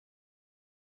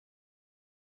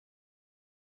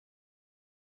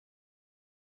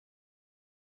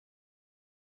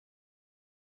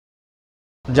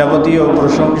যাবতীয়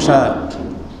প্রশংসা,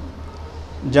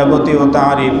 যাবতীয়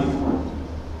তারিফ,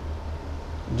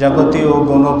 যাবতীয়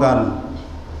গুণগান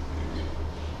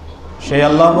সেই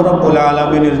আল্লাহ রাব্বুল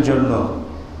আলামিনের জন্য,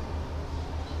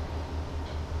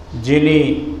 যিনি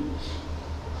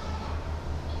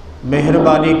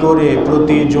মেহেরবানি করে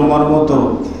প্রতি জুমার মতো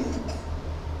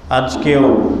আজকেও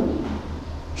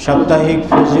সাপ্তাহিক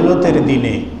ফজিলতের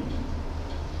দিনে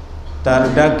তার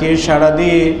ডাকে সাড়া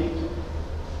দিয়ে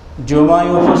জুমায়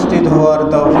উপস্থিত হওয়ার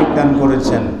তৌফিক দান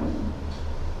করেছেন।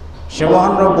 সে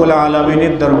মহান রব্বুল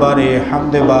আলামিনের দরবারে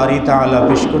হামদে বারি তাআলা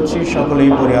পেশ করছি,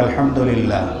 সকলেই পড়ি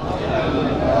আলহামদুলিল্লাহ।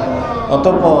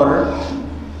 অতঃপর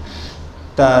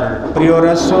তার প্রিয়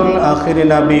রাসূল, আখিরি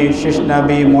নবী, শেষ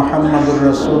নবী মুহাম্মদুর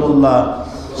রাসূলুল্লাহ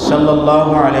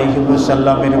সাল্লাল্লাহু আলাইহি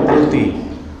ওয়াসাল্লামের প্রতি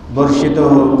বর্ষিত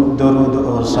হোক দরুদ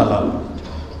ও সালাম।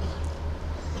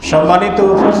 সম্মানিত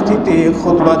উপস্থিতি,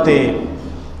 খুতবাতে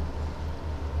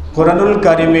কোরআনুল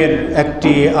কারীমের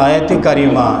একটি আয়াতে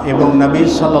কারিমা এবং নবী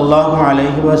সাল্লাল্লাহু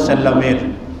আলাইহি ওয়াসাল্লামের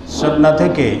সুন্নাহ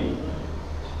থেকে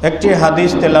একটি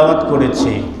হাদিস তেলাওয়াত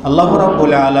করেছি। আল্লাহ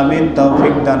রাব্বুল আলামিন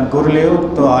তৌফিক দান করলে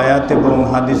উক্ত আয়াত এবং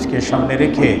হাদিসকে সামনে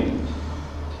রেখে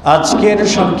আজকের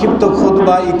সংক্ষিপ্ত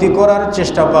খুতবা ইতি করার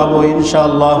চেষ্টা পাবো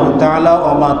ইনশাআল্লাহ তাআলা।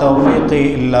 ওয়া মা তাওফীকি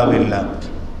ইল্লা বিল্লাহ।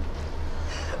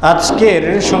 আজকের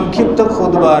সংক্ষিপ্ত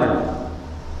খুতবার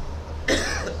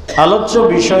আলোচ্য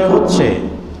বিষয় হচ্ছে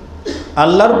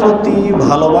আল্লাহর প্রতি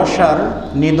ভালোবাসার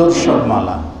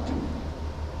নিদর্শনমালা।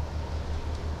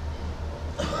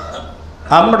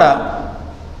 আমরা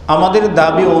আমাদের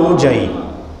দাবি অনুযায়ী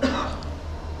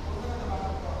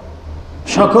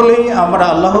সকলেই আমরা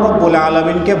আল্লাহ রাব্বুল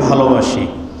আলামিনকে ভালোবাসি,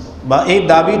 বা এই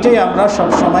দাবিটাই আমরা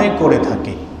সবসময় করে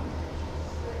থাকি।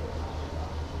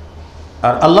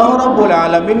 আর আল্লাহ রাব্বুল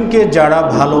আলামিনকে যারা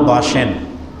ভালোবাসেন,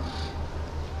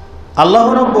 আল্লাহ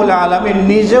রাব্বুল আলামিন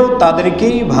নিজেও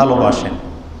তাদেরকেই ভালোবাসেন।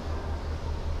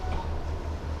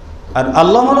 আর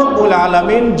আল্লাহ রাব্বুল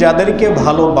আলামিন যাদেরকে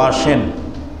ভালোবাসেন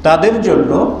তাদের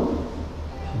জন্য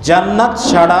জান্নাত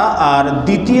ছাড়া আর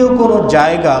দ্বিতীয় কোনো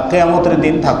জায়গা কিয়ামতের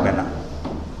দিন থাকবে না।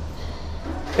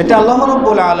 এটা আল্লাহ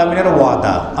রাব্বুল আলামিনের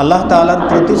ওয়াদা, আল্লাহ তাআলার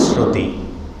প্রতিশ্রুতি।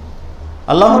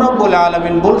 আল্লাহ রাব্বুল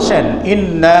আলামিন বলছেন,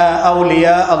 ইন্না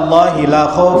আউলিয়া আল্লাহি লা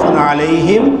খাউফুন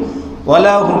আলাইহিম ওয়া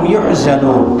লা হুম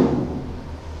ইহজানুন।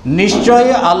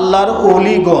 নিশ্চয়ই আল্লাহর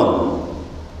ওলিগণ,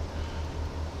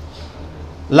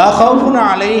 লা খাউফুন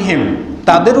আলাইহিম,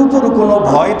 তাদের উপর কোনো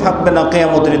ভয় থাকবে না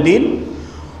কিয়ামতের দিন,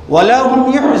 ওয়া লা হুম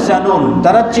ইহজানুন,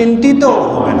 তারা চিন্তিত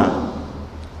হবে না।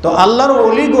 তো আল্লাহর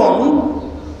ওলিগণ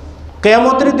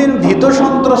কিয়ামতের দিন ভীত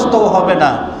সন্ত্রস্ত হবে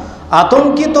না,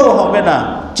 আতঙ্কিত হবে না,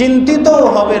 চিন্তিতও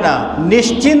হবে না,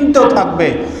 নিশ্চিন্ত থাকবে,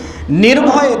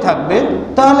 নির্ভয়ে থাকবে।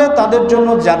 তাহলে তাদের জন্য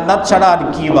জান্নাত ছাড়া আর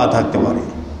কি বা থাকতে পারে?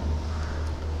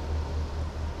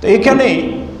 তো এখানে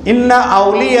ইন্না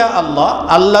আউলিয়া আল্লাহ,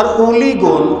 আল্লাহর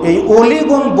ওলিগণ, এই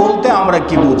ওলিগণ বলতে আমরা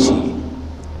কি বুঝি?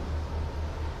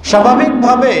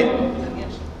 স্বাভাবিকভাবে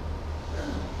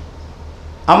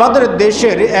আমাদের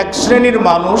দেশের এক শ্রেণীর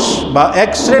মানুষ বা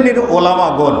এক শ্রেণীর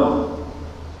ওলামাগণ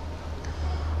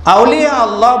আউলিয়া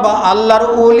আল্লাহ বা আল্লাহর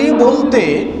ওলি বলতে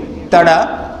তারা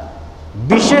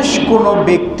বিশেষ কোনো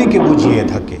ব্যক্তিকে বুঝিয়ে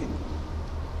থাকে।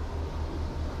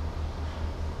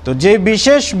 তো যে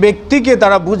বিশেষ ব্যক্তিকে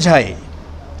তারা বুঝায়,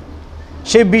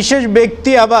 সেই বিশেষ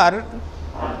ব্যক্তি আবার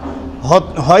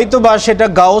হয়তো বা সেটা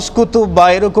গাউস কুতুব বা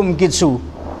এরকম কিছু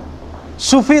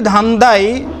সুফি ধান্দায়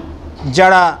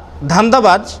যারা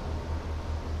ধান্দাবাজ,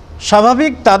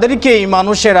 স্বাভাবিক তাদেরকেই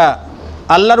মানুষেরা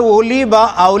আল্লাহর ওলি বা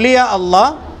আউলিয়া আল্লাহ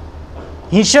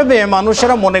হিসেবে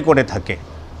মানুষেরা মনে করে থাকে।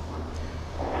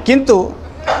 কিন্তু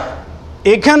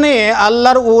এখানে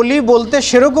আল্লাহর ওলি বলতে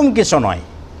সেরকম কিছু নয়।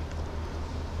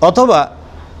 অথবা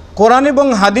কোরআন এবং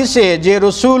হাদিসে যে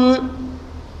রসুল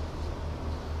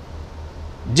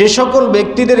যে সকল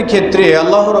ব্যক্তিদের ক্ষেত্রে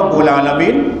আল্লাহ রাব্বুল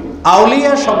আলামিন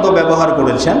আউলিয়া শব্দ ব্যবহার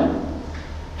করেছেন,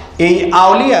 এই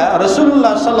আউলিয়া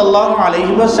রাসূলুল্লাহ সাল্লাল্লাহু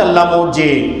আলাইহি ওয়াসাল্লামও যে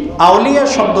আউলিয়া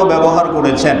শব্দ ব্যবহার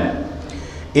করেছেন,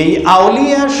 এই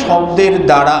আউলিয়া শব্দের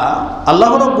দ্বারা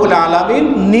আল্লাহ রাব্বুল আলামিন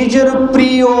নিজের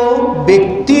প্রিয়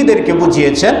ব্যক্তিদেরকে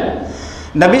বুঝিয়েছেন।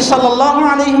 নবী সাল্লাল্লাহু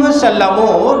আলাইহি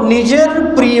ওয়াসাল্লামও নিজের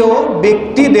প্রিয়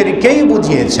ব্যক্তিদেরকেই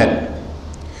বুঝিয়েছেন।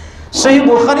 সহিহ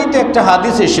বুখারীতে একটা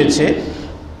হাদিস এসেছে,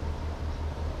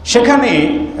 সেখানে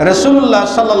রাসূলুল্লাহ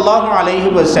সাল্লাল্লাহু আলাইহি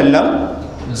ওয়াসাল্লাম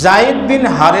যায়েদ বিন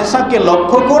হারেসাকে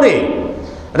লক্ষ্য করে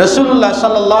রাসূলুল্লাহ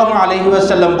সাল্লাল্লাহু আলাইহি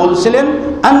ওয়াসাল্লাম বলছিলেন,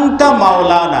 আনতা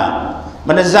মাওলানা,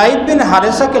 মানে যায়েদ বিন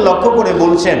হারেসাকে লক্ষ্য করে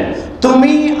বলছেন,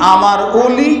 তুমি আমার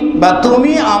ওলি বা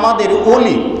তুমি আমাদের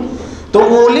ওলি। তো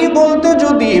ওলি বলতে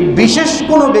যদি বিশেষ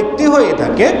কোনো ব্যক্তি হয়ে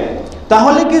থাকে,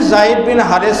 তাহলে কি যায়েদ বিন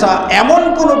হারেসা এমন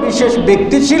কোনো বিশেষ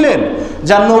ব্যক্তি ছিলেন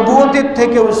যা নবুয়তের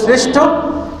থেকেও শ্রেষ্ঠ?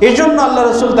 এজন্য আল্লাহ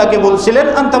রাসূল তাকে বলছিলেন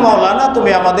আনতা মাওলানা,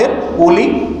 তুমি আমাদের ওলি।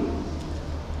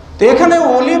 তো এখানে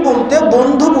ওলি বলতে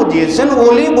বন্ধু বুঝিয়েছেন,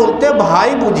 ওলি বলতে ভাই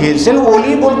বুঝিয়েছেন,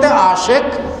 ওলি বলতে আশেক।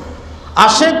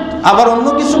 আশেক আবার অন্য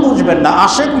কিছু বুঝবেন না।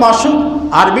 আশেক মাসুক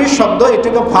আরবি শব্দ,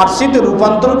 এটাকে ফার্সিতে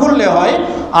রূপান্তর করলে হয়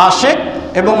আশেক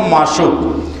এবং মাসুক।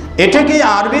 এটাকে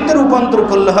আরবিতে রূপান্তর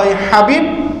করলে হয় হাবিব,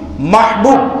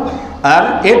 মাহবুব। আর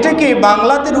এটাকে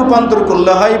বাংলাতে রূপান্তর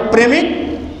করলে হয় প্রেমিক,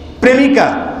 প্রেমিকা,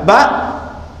 বা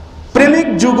প্রেমিক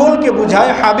যুগলকে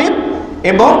বোঝায় হাবিব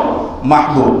এবং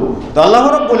মাহবুব। তো আল্লাহ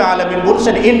রাব্বুল আলামিন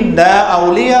বলছেন ইন্না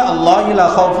আউলিয়া আল্লাহি লা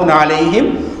খাউফুন আলাইহিম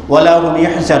ওয়া লা হুম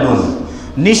ইয়াহজানুন,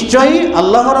 নিশ্চয়ই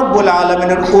আল্লাহ রাব্বুল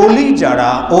আলামিনের ওলি যারা,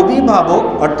 অভিভাবক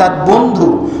অর্থাৎ বন্ধু,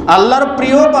 আল্লাহর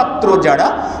প্রিয় পাত্র যারা,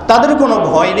 তাদের কোনো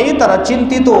ভয় নেই, তারা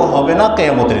চিন্তিতও হবে না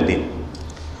কিয়ামতের দিন।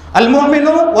 আল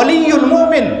মুমিনু ওয়ালিয়ুল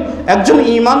মুমিন, একজন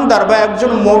ঈমানদার বা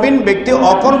একজন মুমিন ব্যক্তি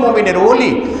অপর মুমিনের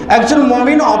ওলি, একজন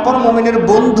মুমিন অপর মুমিনের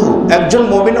বন্ধু, একজন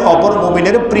মুমিন অপর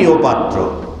মুমিনের প্রিয় পাত্র।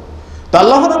 তো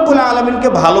আল্লাহ রাব্বুল আলামিনকে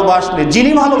ভালোবাসলে,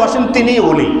 যিনি ভালোবাসেন তিনিই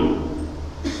ওলি।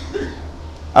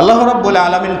 আল্লাহ রাব্বুল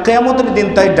আলামিন কিয়ামতের দিন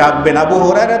তাই ডাকবেন। আবু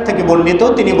হুরায়রা থেকে বর্ণিত,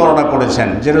 তিনি বর্ণনা করেছেন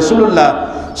যে রাসূলুল্লাহ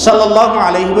সাল্লাল্লাহু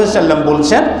আলাইহি ওয়াসাল্লাম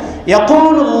বলছেন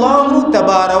ইয়াকুলুল্লাহু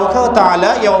তাবারাকা ওয়া তাআলা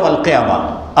ইয়াউমাল কিয়ামাহ,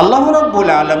 আল্লাহ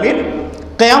রাব্বুল আলামিন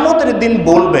কিয়ামতের দিন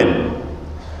বলবেন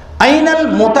আইনাল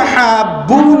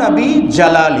মুতাহাব্বুনা বি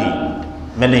জালালি,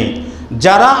 মানে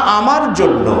যারা আমার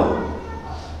জন্য,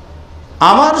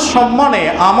 আমার সম্মানে,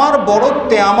 আমার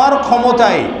বড়ত্বে, আমার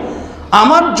ক্ষমতায়,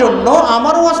 আমার জন্য,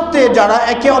 আমার ওয়াস্তে যারা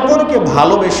একে অপরকে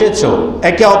ভালোবেসেছ,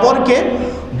 একে অপরকে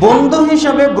বন্ধু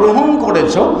হিসাবে গ্রহণ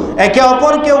করেছ, একে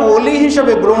অপরকে ওলি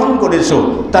হিসাবে গ্রহণ করেছ,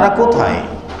 তারা কোথায়?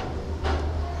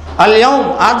 আল ইয়াউম,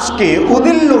 আজকে,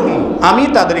 উদিল্লুহুম, আমি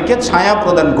তাদেরকে ছায়া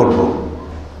প্রদান করব,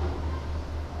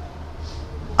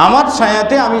 আমার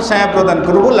ছায়াতে আমি ছায়া প্রদান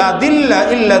করব। লা দিল্লা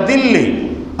ইল্লা দিল্লি,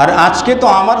 আর আজকে তো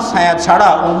আমার ছায়া ছাড়া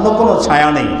অন্য কোনো ছায়া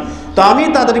নেই, তো আমি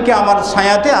তাদেরকে আমার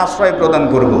ছায়াতে আশ্রয় প্রদান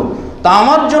করব। তা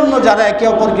আমার জন্য যারা একে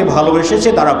অপরকে ভালোবেসেছে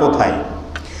তারা কোথায়?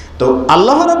 তো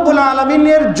আল্লাহ রাব্বুল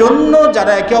আলামিনের জন্য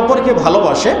যারা একে অপরকে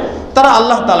ভালোবাসে তারা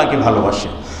আল্লাহ তাআলাকে ভালোবাসে।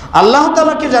 আল্লাহ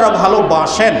তাআলাকে যারা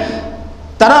ভালোবাসেন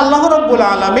তারা আল্লাহ রাব্বুল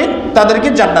আলামিন তাদেরকে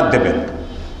জান্নাত দেবেন।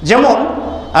 যেমন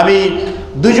আমি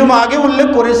 2 জুমা আগে উল্লেখ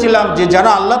করেছিলাম যে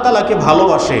যারা আল্লাহ তাআলাকে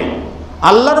ভালোবাসে,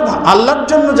 আল্লাহর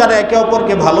জন্য যারা একে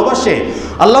অপরকে ভালোবাসে,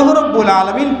 আল্লাহ রাব্বুল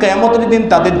আলামিন কিয়ামতের দিন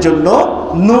তাদের জন্য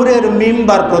নূরের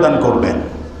মিম্বার প্রদান করবেন।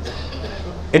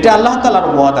 এটা আল্লাহ তাআলার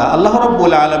ওয়াদা, আল্লাহ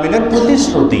রাব্বুল আলামিনের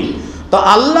প্রতিশ্রুতি। তো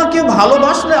আল্লাহকে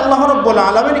ভালোবাসলে আল্লাহ রাব্বুল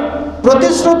আলামিন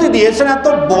প্রতিশ্রুতি দিয়েছেন এত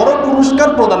বড় পুরস্কার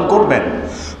প্রদান করবেন।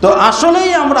 তো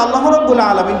আসলেই আমরা আল্লাহ রাব্বুল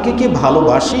আলামিনকে কি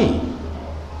ভালোবাসি?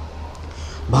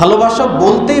 ভালোবাসা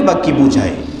বলতেই বা কি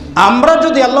বোঝায়? আমরা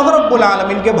যদি আল্লাহ রাব্বুল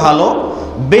আলামিনকে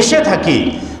ভালোবেসে থাকি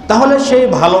তাহলে সেই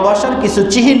ভালোবাসার কিছু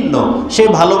চিহ্ন, সেই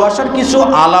ভালোবাসার কিছু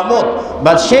আলামত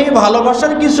বা সেই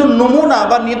ভালোবাসার কিছু নমুনা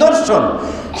বা নিদর্শন,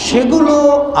 সেগুলো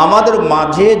আমাদের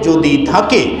মাঝে যদি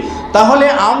থাকে তাহলে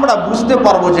আমরা বুঝতে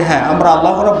পারবো যে হ্যাঁ, আমরা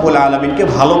আল্লাহ রাব্বুল আলামিনকে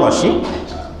ভালোবাসি।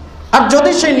 আর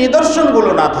যদি সেই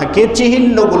নিদর্শনগুলো না থাকে,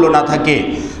 চিহ্নগুলো না থাকে,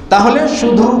 তাহলে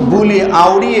শুধু বুলি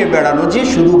আউড়িয়ে বেড়ানো যে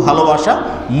শুধু ভালোবাসা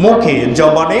মুখে,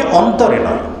 জবানে, অন্তরে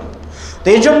নয়। তো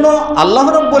এই জন্য আল্লাহ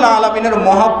রাব্বুল আলামিনের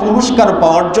মহা পুরস্কার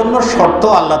পাওয়ার জন্য শর্ত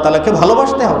আল্লাহ তাআলাকে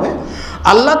ভালোবাসতে হবে।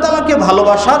 আল্লাহ তাআলাকে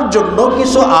ভালোবাসার জন্য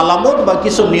কিছু আলামত বা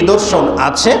কিছু নিদর্শন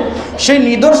আছে। সেই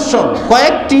নিদর্শন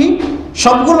কয়েকটি,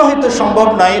 সবগুলো হয়তো সম্ভব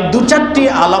নয়, 2-4টি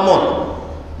আলামত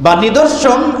বা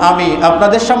নিদর্শন আমি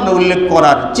আপনাদের সামনে উল্লেখ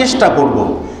করার চেষ্টা করব,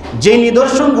 যে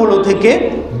নিদর্শনগুলো থেকে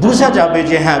বোঝা যাবে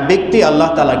যে হ্যাঁ, ব্যক্তি আল্লাহ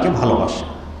তাআলাকে ভালোবাসে।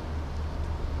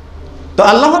 তো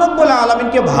আল্লাহ রাব্বুল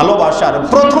আলামিনকে ভালোবাসার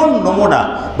প্রথম নমুনা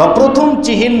বা প্রথম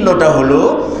চিহ্নটা হলো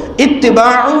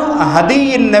ইত্তিবাউ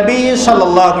হাদিয়িন নবী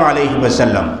সাল্লাল্লাহু আলাইহি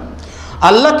ওয়াসাল্লাম।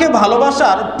 আল্লাহকে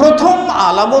ভালোবাসার প্রথম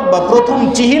আলামত বা প্রথম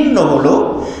চিহ্ন হলো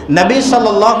নবী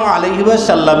সাল্লাল্লাহু আলাইহি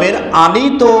ওয়াসাল্লামের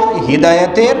আনিত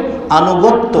হিদায়াতের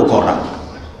আনুগত্য করা।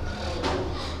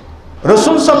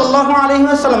 রাসূল সাল্লাল্লাহু আলাইহি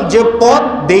ওয়াসাল্লাম যে পথ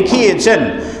দেখিয়েছেন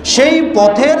সেই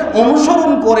পথের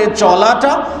অনুসরণ করে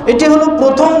চলাটা, এটি হলো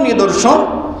প্রথম নিদর্শন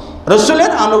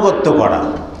রাসূলের আনুগত্য করা।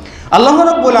 আল্লাহ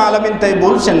রাব্বুল আলামিন তাই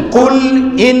বলছেন কুল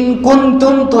ইন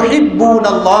কুনতুম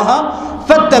তুহিব্বুনাল্লাহ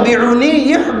ফাত্তাবিউনি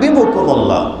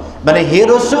ইউহিব্বুকুমুল্লাহ, মানে হে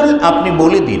রাসূল আপনি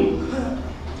বলে দিন,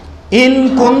 ইন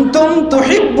কুনতুম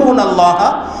তুহিব্বুনাল্লাহ,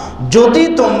 যদি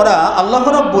তোমরা আল্লাহ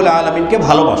রাব্বুল আলামিনকে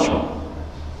ভালোবাসো,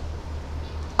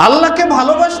 আল্লাহকে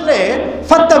ভালোবাসলে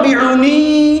ফাত্তাবিউনি,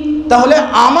 তাহলে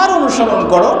আমার অনুসরণ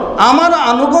করো, আমার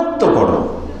আনুগত্য করো।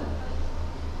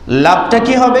 লাভটা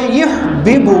কি হবে?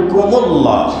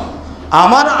 ইহবিবুকুমুল্লাহ,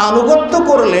 আমার আনুগত্য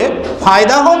করলে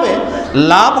ফায়দা হবে,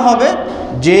 লাভ হবে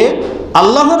যে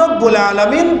আল্লাহ রাব্বুল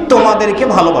আলামিন তোমাদেরকে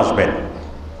ভালোবাসবেন।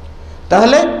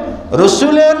 তাহলে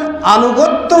রসুলের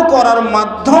আনুগত্য করার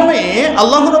মাধ্যমে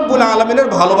আল্লাহ রাব্বুল আলামিনের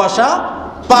ভালোবাসা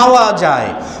পাওয়া যায়।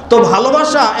 তো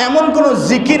ভালোবাসা এমন কোনো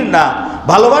জিকির না,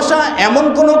 ভালোবাসা এমন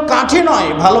কোনো কাঠি নয়,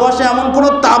 ভালোবাসা এমন কোনো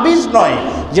তাবিজ নয়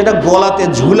যেটা গলাতে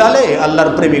ঝুলালে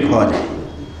আল্লাহর প্রেমিক হওয়া যায়।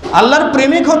 আল্লাহর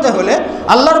প্রেমিক হতে হলে,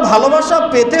 আল্লাহর ভালোবাসা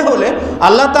পেতে হলে,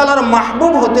 আল্লাহ তাআলার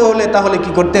মাহবুব হতে হলে তাহলে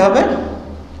কি করতে হবে?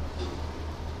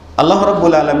 আল্লাহ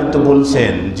রাব্বুল আলামিন তো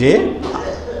বলছেন যে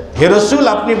হে রাসূল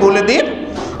আপনি বলে দিন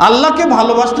আল্লাহকে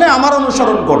ভালোবাসলে আমার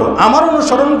অনুসরণ করো, আমার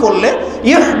অনুসরণ করলে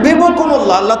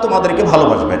ইহবিবুকুমুল্লাহ, আল্লাহ তোমাদেরকে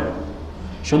ভালোবাসবেন।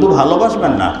 শুধু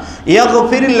ভালোবাসবেন না,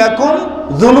 ইয়াগফির লাকুম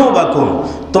যুনুবাকুম,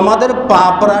 তোমাদের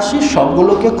পাপ রাশি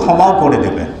সবগুলোকে ক্ষমাও করে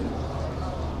দেবেন।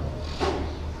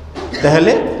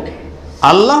 তাহলে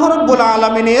আল্লাহ রাব্বুল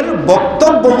আলামিনের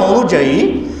বক্তব্য অনুযায়ী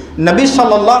নবী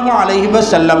সাল্লাল্লাহু আলাইহি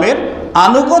ওয়াসাল্লামের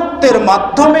আনুগত্যের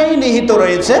মাধ্যমেই নিহিত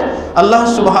রয়েছে আল্লাহ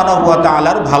সুবহানাহু ওয়া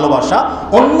তাআলার ভালোবাসা,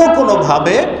 অন্য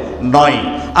কোনোভাবে নয়।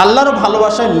 আল্লাহর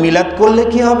ভালোবাসায় মিলাদ করলে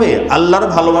কি হবে? আল্লাহর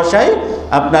ভালোবাসায়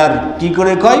আপনার কি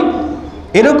করে কয়,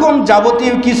 এরকম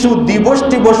যাবতীয় কিছু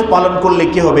দিবস পালন করলে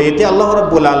কি হবে? এতে আল্লাহ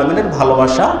রাব্বুল আলামিনের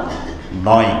ভালোবাসা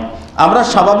নয়। আমরা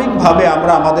স্বাভাবিকভাবে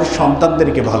আমরা আমাদের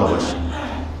সন্তানদেরকে ভালোবাসি,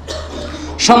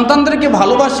 সন্তানদেরকে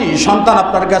ভালোবাসি। সন্তান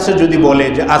আপনার কাছে যদি বলে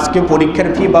যে আজকে পরীক্ষার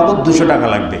ফি বাবদ 200 টাকা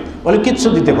লাগবে, বলে কিচ্ছু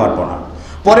দিতে পারবো না।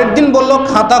 পরের দিন বললো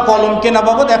খাতা কলম কেনা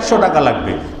বাবদ 100 টাকা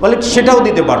লাগবে, বলে সেটাও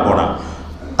দিতে পারবো না।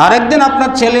 আরেকদিন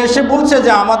আপনার ছেলে এসে বলছে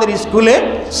যে আমাদের স্কুলে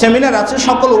সেমিনার আছে,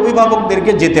 সকল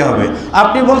অভিভাবকদেরকে যেতে হবে,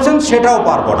 আপনি বলছেন সেটাও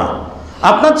পারবো না।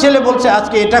 আপনার ছেলে বলছে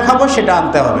আজকে এটা খাবো, সেটা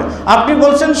আনতে হবে, আপনি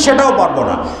বলছেন সেটাও পারবো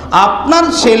না। আপনার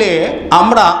ছেলে,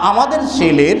 আমরা আমাদের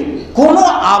ছেলের কোনো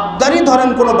আবদারি ধরেন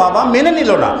কোনো বাবা মেনে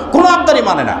নিল না, কোনো আবদারি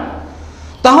মানে না,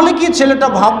 তাহলে কি ছেলেটা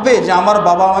ভাববে যে আমার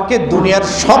বাবা আমাকে দুনিয়ার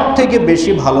সব থেকে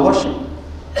বেশি ভালোবাসে?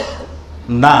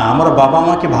 না, আমার বাবা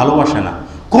আমাকে ভালোবাসে না।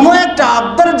 কোনো একটা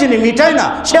আবদার যিনি মিটায় না,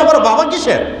 সে আবার বাবা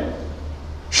কিসের?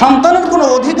 সন্তানের কোনো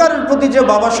অধিকারের প্রতি যে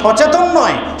বাবা সচেতন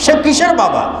নয়, সে কিসের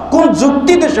বাবা? কোন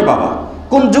যুক্তিতে সে বাবা?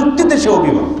 কোন যুক্তিতে সে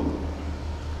অভিভাবক?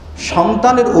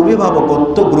 সন্তানের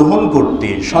অভিভাবকত্ব গ্রহণ করতে,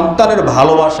 সন্তানের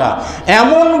ভালোবাসা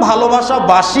এমন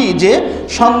ভালোবাসাবাসী যে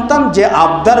সন্তান যে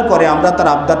আবদার করে আমরা তার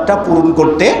আবদারটা পূরণ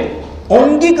করতে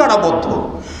অঙ্গীকারাবদ্ধ।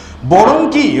 বরং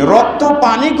কি রক্ত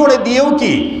পানি করে দিয়েও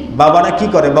কি বাবারা কি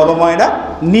করে, বাবা মায়েরা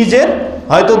নিজের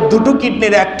হয়তো 2টো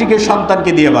কিডনির একটিকে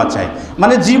সন্তানকে দিয়ে বাঁচায়,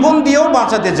 মানে জীবন দিয়েও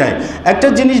বাঁচাতে চায়। একটা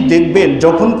জিনিস দেখবেন,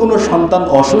 যখন কোনো সন্তান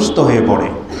অসুস্থ হয়ে পড়ে,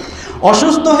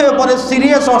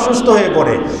 সিরিয়াস অসুস্থ হয়ে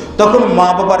পড়ে, তখন মা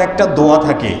বাবার একটা দোয়া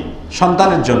থাকে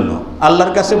সন্তানের জন্য,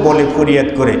 আল্লাহর কাছে বলে ফরিয়াদ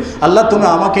করে, আল্লাহ তুমি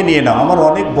আমাকে নিয়ে নাও, আমার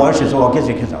অনেক বয়স হয়েছে, ওকে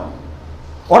রেখে যাও।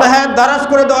 ওরা হ্যাঁ দারাজ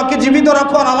করে দাও, ওকে জীবিত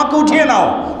রাখো আর আমাকে উঠিয়ে নাও।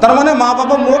 তার মানে মা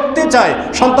বাবা মরতে চায়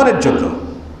সন্তানের জন্য,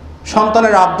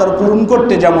 সন্তানের আবদার পূরণ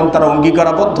করতে যেমন তারা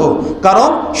অঙ্গীকারাবদ্ধ, কারণ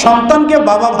সন্তানকে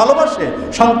বাবা ভালোবাসে,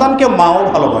 সন্তানকে মাও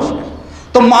ভালোবাসে।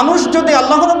 তো মানুষ যদি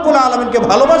আল্লাহ রাব্বুল আলামিনকে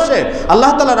ভালোবাসে,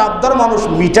 আল্লাহ তাআলার আবদার মানুষ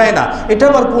মিটায় না, এটা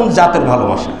আবার কোন জাতের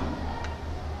ভালোবাসা?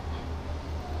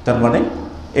 তার মানে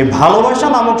এই ভালোবাসা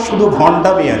নামক শুধু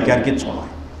ভণ্ডামি আর কিছু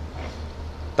নয়।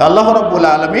 তা আল্লাহ রাব্বুল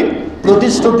আলামিন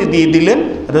প্রতিশ্রুতি দিয়ে দিলেন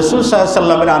রাসূল সাল্লাল্লাহু আলাইহি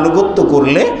ওয়াসাল্লামের আনুগত্য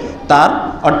করলে তার,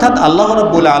 অর্থাৎ আল্লাহ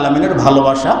রাব্বুল আলামিনের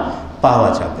ভালোবাসা পাওয়া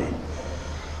যাবে।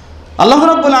 আল্লাহ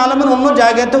রাব্বুল আলামিন অন্য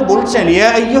জায়গাতেও বলছেন, ইয়া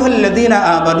আইয়ুহাল্লাযীনা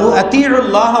আমানু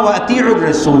আতিউল্লাহ ওয়া আতিউর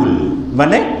রাসূল,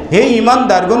 মানে হে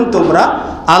ঈমানদারগণ তোমরা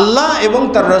আল্লাহ এবং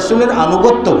তার রাসূলের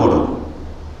আনুগত্য করো।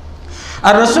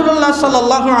 আর রাসূলুল্লাহ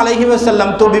সাল্লাল্লাহু আলাইহি ওয়াসাল্লাম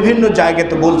তো বিভিন্ন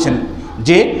জায়গাতে বলছেন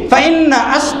যে ফাইন্না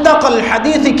আসদাকাল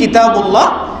হাদিসি কিতাবুল্লাহ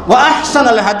ওয়া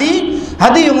আহসানাল হাদি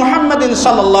হাদি মুহাম্মাদিন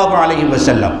সাল্লাল্লাহু আলাইহি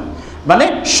ওয়াসাল্লাম, মানে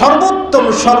সর্বোত্তম,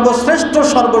 সর্বশ্রেষ্ঠ,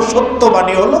 সর্বসত্য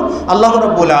বাণী হলো আল্লাহ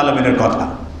রাব্বুল আলামিনের কথা।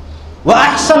 ওয়া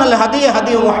আহসানাল হাদি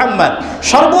হাদি মুহাম্মদ,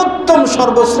 সর্বোত্তম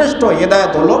সর্বশ্রেষ্ঠ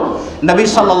হিদায়াত হলো নবী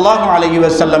সাল্লাল্লাহু আলাইহি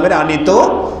ওয়াসাল্লামের আনিত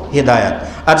হিদায়াত।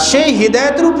 আর সেই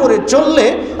হিদায়াতের উপরে চললে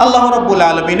আল্লাহ রাব্বুল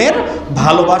আলামিনের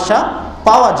ভালোবাসা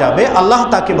পাওয়া যাবে, আল্লাহ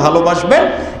তাকে ভালোবাসবেন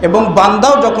এবং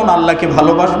বান্দাও যখন আল্লাহকে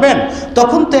ভালোবাসবেন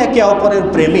তখন তো একে অপরের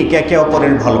প্রেমিক, একে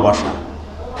অপরের ভালোবাসা।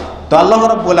 তো আল্লাহ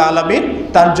রাব্বুল আলামিন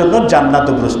তার জন্য জান্নাত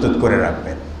প্রস্তুত করে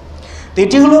রাখবেন। তো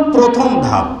এটি হলো প্রথম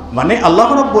ধাপ, মানে আল্লাহ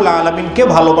রাব্বুল আলামিনকে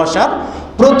ভালোবাসার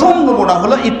প্রথম নমুনা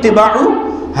হলো ইত্তিবাউ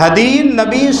হাদিন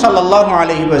নবী সাল্লাল্লাহু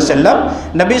আলাইহি ওয়াসাল্লাম,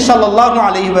 নবী সাল্লাল্লাহু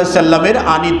আলাইহি ওয়াসাল্লামের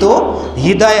আনিত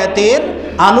হিদায়াতের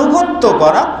আনুগত্য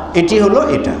করা। এটি হলো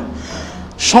এটা।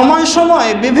 সময় সময়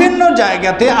বিভিন্ন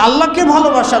জায়গাতে আল্লাহকে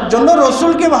ভালোবাসার জন্য,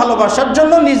 রসুলকে ভালোবাসার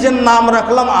জন্য নিজের নাম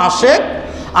রাখলাম আশেক,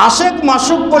 আশেক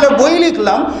মাসুক বলে বই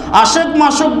লিখলাম, আশেক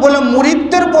মাসুক বলে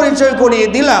মুরিদদের পরিচয় করিয়ে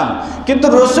দিলাম, কিন্তু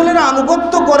রসুলের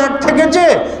আনুগত্য করার থেকে যে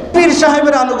পীর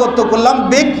সাহেবের আনুগত্য করলাম,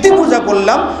 ব্যক্তি পূজা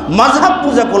করলাম, মাযহাব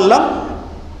পূজা করলাম,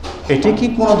 এটা কি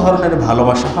কোনো ধরনের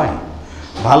ভালোবাসা হয়?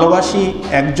 ভালোবাসি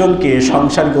একজনকে,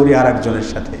 সংসার করি আর একজনের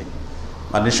সাথে,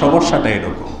 মানে সমস্যাটা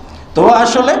এরকম। তো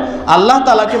আসলে আল্লাহ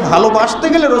তাআলাকে ভালোবাসতে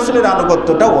গেলে রসুলের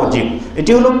আনুগত্যটা ওয়াজিব।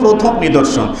 এটি হলো প্রথম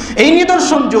নিদর্শন। এই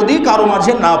নিদর্শন যদি কারো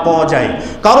মাঝে না পাওয়া যায়,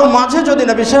 কারো মাঝে যদি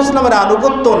নবী সাল্লাল্লাহু আলাইহি ওয়াসাল্লামের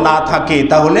আনুগত্য না থাকে,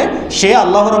 তাহলে সে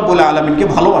আল্লাহ রাব্বুল আলামিনকে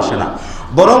ভালোবাসে না,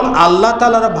 বরং আল্লাহ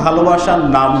তাআলার ভালোবাসার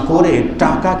নাম করে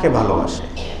টাকাকে ভালোবাসে।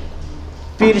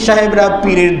 পীর সাহেবরা,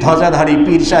 পীরের ধ্বজাধারী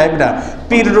পীর সাহেবরা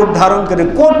পীর রূপ ধারণ করে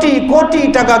কোটি কোটি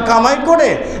টাকা কামাই করে,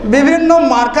 বিভিন্ন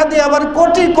মার্কা দিয়ে আবার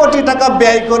কোটি কোটি টাকা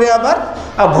ব্যয় করে, আবার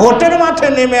ভোটের মাঠে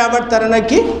নেমে আবার তারা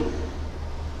নাকি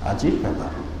আজীব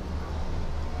ব্যাপার,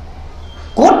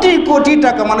 কোটি কোটি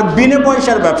টাকা, মানে বিনে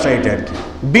পয়সার ব্যবসা। এটা আর কি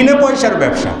বিনে পয়সার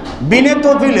ব্যবসা, বিনে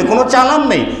তহবিলে, কোনো চালান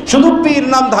নেই, শুধু পীর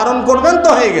নাম ধারণ করবেন তো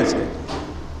হয়ে গেছে।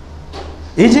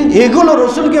 এই যে এগুলো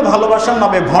রসুলকে ভালোবাসার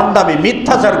নামে ভণ্ডামি,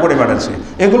 মিথ্যাচার করে বেড়াচ্ছে,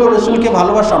 এগুলো রসুলকে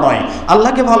ভালোবাসা নয়,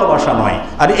 আল্লাহকে ভালোবাসা নয়।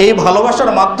 আর এই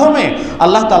ভালোবাসার মাধ্যমে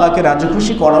আল্লাহ তাআলাকে রাজি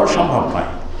খুশি করাও সম্ভব নয়।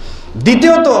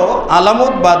 দ্বিতীয়ত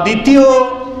আলামত বা দ্বিতীয়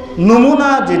নমুনা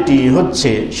যেটি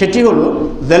হচ্ছে, সেটি হলো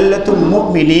যাল্লাতুল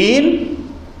মুমিনিন,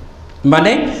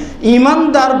 মানে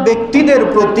ঈমানদার ব্যক্তিদের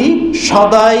প্রতি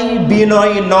সদাই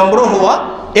বিনয় নম্র হওয়া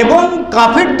এবং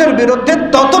কাফেরদের বিরুদ্ধে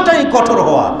ততটাই কঠোর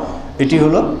হওয়া। এটি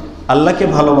হলো আল্লাহকে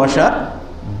ভালোবাসার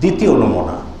দ্বিতীয়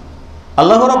নমুনা।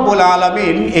 আল্লাহ রাব্বুল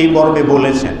আলামিন এই মর্মে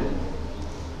বলেছেন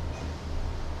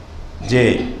যে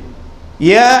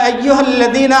ইয়া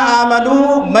আইয়ুহাল্লাযীনা আমানু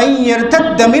মান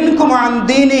ইয়ারতাদ্দা মিনকুম আন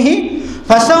দীনিহি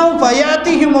ফাসাউফা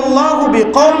ইয়াতিহিমুল্লাহু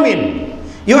বিকওমিন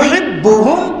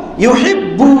ইউহিব্বুহুম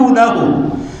ইউহিব্বুনাহু।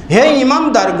 হে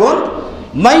ঈমানদারগণ,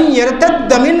 মান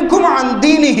ইয়ারতাদ্দা মিনকুম আন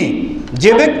দীনিহি,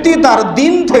 যে ব্যক্তি তার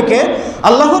দিন থেকে,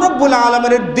 আল্লাহ রাব্বুল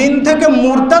আলামিনের দিন থেকে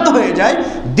মুরতাদ হয়ে যায়,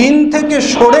 দিন থেকে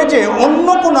সরে যে অন্য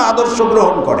কোনো আদর্শ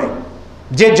গ্রহণ করে,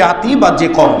 যে জাতি বা যে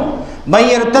কওম, মান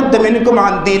ইয়ারতাদ্দা মিনকুম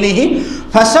আন দীনিহি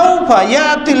ফাসাউফা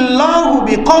ইয়াতিল্লাহু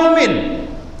বিকওমিন,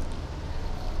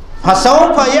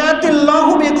 ফাসাউফা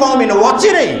ইয়াতিল্লাহু বিকওমিন,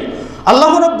 অচিরেই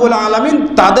আল্লাহ রাব্বুল আলামিন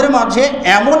তাদের মাঝে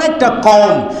এমন একটা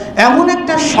কওম, এমন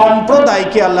একটা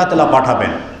সম্প্রদায়কে আল্লাহ তাআলা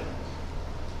পাঠাবেন।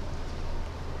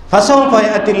 ফাসাউফা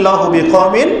ইয়াতিল্লাহু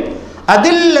বিকওমিন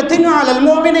আদিল্লাতিন আলাল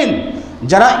মুমিনিন,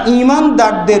 যারা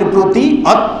ঈমানদারদের প্রতি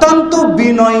অত্যন্ত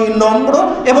বিনয়ী, নম্র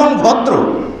এবং ভদ্র।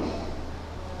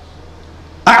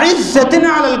 আইজ্জাতিন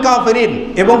আলাল কাফিরিন,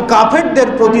 এবং কাফেরদের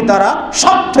প্রতি তারা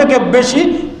সবথেকে বেশি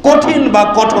কঠিন বা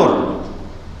কঠোর।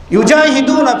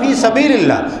 ইউজাহিদুনা ফি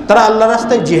সাবিলিল্লাহ, তারা আল্লাহর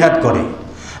রাস্তায় জিহাদ করে।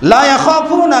 লা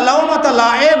ইয়াখাফুনা লাওমাতা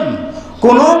লাইম,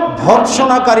 কোনো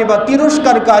ভর্ৎসনাকারী বা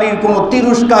তিরস্কারকারীর কোনো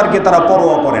তিরস্কারকে তারা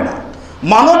পরোয়া করে না,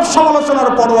 মানব সমালোচনার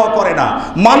পরোয়া করে না,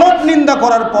 মানব নিন্দা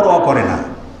করার পরোয়া করে না।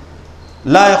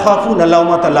 লা ইয়াখাফুনা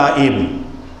লাওমাতা লাইম,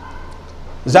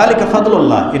 যালিকা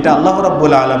ফাদলুল্লাহ, এটা আল্লাহ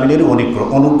রাব্বুল আলামিনের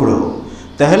অনুগ্রহ।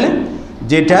 তাহলে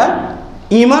যেটা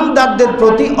ঈমানদারদের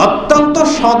প্রতি অত্যন্ত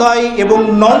সদয় এবং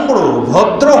নম্র,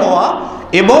 ভদ্র হওয়া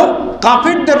এবং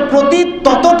কাফেরদের প্রতি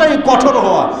ততটাই কঠোর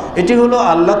হওয়া, এটি হলো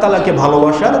আল্লাহ তাআলাকে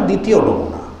ভালোবাসার দ্বিতীয়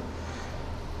নমুনা।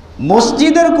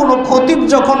 মসজিদের কোনো খতিব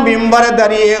যখন মিম্বারে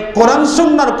দাঁড়িয়ে কোরআন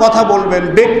সুন্নাহর কথা বলবেন,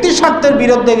 ব্যক্তি স্বার্থের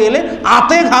বিরুদ্ধে গেলে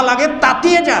আতে ঘা লাগে,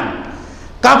 তাতিয়ে যান।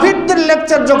 কাফিরদের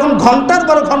লেকচার যখন ঘন্টার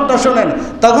পর ঘন্টা শোনেন,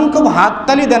 তখন খুব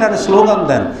হাততালি দেন আর স্লোগান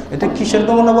দেন। এটা কিসের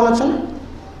নমুনা বলা চলে?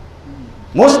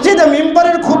 মসজিদে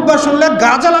মিম্বারের খুতবা শুনলে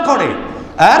গা জ্বালা করে,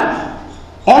 আর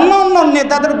অন্য অন্য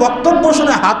নেতাদের বক্তব্য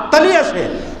শুনে হাততালি আসে,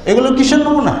 এগুলো কিসের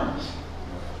নমুনা?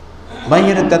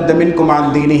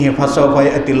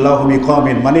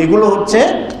 মানে এগুলো হচ্ছে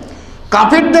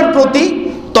কাফেরদের প্রতি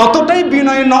ততটাই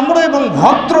বিনয়, নম্র এবং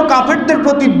ভদ্র, কাফেরদের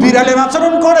প্রতি বিড়ালের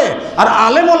আচরণ করে আর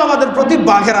আলেম ওলামাদের প্রতি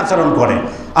বাঘের আচরণ করে।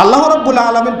 আল্লাহ রাব্বুল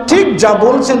আলামিন ঠিক যা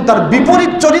বলছেন তার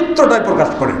বিপরীত চরিত্রটাই প্রকাশ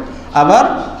করে। আবার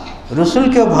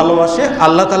রসুলকেও ভালোবাসে,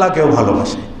 আল্লাহ তাআলাকেও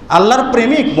ভালোবাসে, আল্লাহর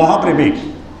প্রেমিক, মহাপ্রেমিক,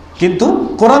 কিন্তু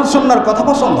কোরআন সুন্নাহর কথা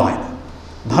পছন্দ হয় না,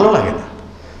 ভালো লাগে না।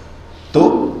 তো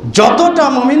যতটা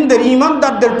মুমিনদের,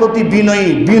 ঈমানদারদের প্রতি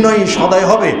বিনয়ী সদয়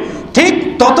হবে, ঠিক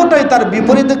ততটাই তার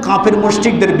বিপরীতে কাফের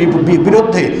মুশরিকদের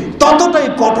বিরুদ্ধে ততটাই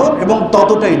কঠোর এবং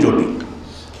ততটাই জটিল।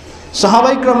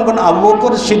 সাহাবায়ে কেরামগণ আবু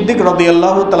বকর সিদ্দিক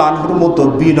রাদিয়াল্লাহু তাআলা আনহুর মতো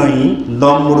বিনয়ী,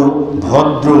 নম্র,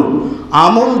 ভদ্র,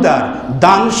 আমলদার,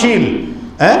 দানশীল,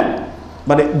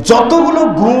 মানে যতগুলো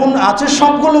গুণ আছে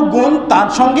সবগুলো গুণ তার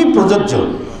সঙ্গেই প্রযোজ্য।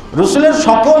 রসুলের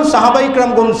সকল সাহাবায়ে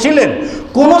কেরামগণ ছিলেন,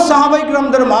 কোন সাহাবায়ে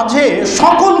কেরামদের মাঝে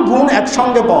সকল গুণ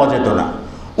একসঙ্গে পাওয়া যেত না।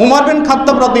 উমর বিন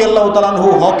খাত্তাব রাদিয়াল্লাহু তাআলা আনহু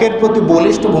হকের প্রতি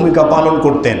বলিষ্ঠ ভূমিকা পালন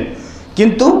করতেন,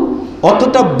 কিন্তু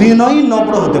অতটা বিনয়ী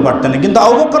নম্র হতে পারতেন না। কিন্তু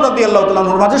আবু বকর রাদিয়াল্লাহু তাআলা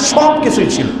আনহুর মাঝে সব কিছুই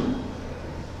ছিল,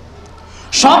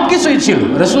 সব কিছুই ছিল।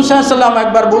 রাসূল সাল্লাল্লাহু আলাইহি ওয়াসাল্লাম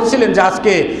একবার বলছিলেন যে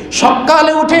আজকে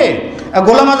সকালে উঠে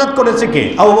গোলাম আজাদ করেছে কে?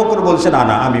 আবু বকর বলছেন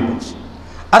আনা, আমি বলছি।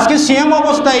 আজকে সিয়াম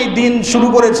অবস্থায় দিন শুরু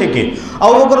করেছে কে?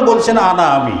 আবু বকর বলছেন আনা,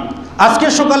 আমি। আজকে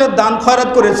সকালে দান খয়রাত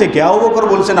করেছে কে? আবু বকর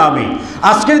বলছেন আমি।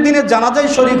 আজকের দিনে জানাজায়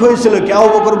শরীক হয়েছিল কে? আবু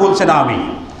বকর বলছেন আমি।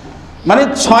 মানে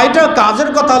 6টা কাজের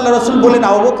কথা আল্লাহ রাসূল বলেন,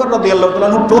 আবু বকর রাদিয়াল্লাহু তাআলা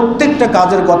আনহু প্রত্যেকটা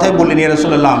কাজের কথাই বললেন ইয়া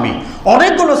রাসূলুল্লাহ আমি।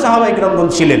 অনেকগুলো সাহাবায়ে কিরামগণ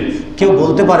ছিলেন, কেউ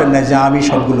বলতে পারেন না যে আমি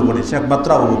সবগুলো করেছি, একমাত্র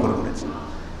আবু বকর করেছেন।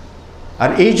 আর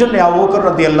এই জন্য আবু বকর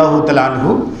রাদিয়াল্লাহু তাআলা আনহু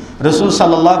রাসূল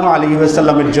সাল্লাল্লাহু আলাইহি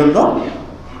ওয়াসাল্লামের জন্য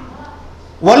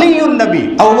ওয়ালিউন নবী।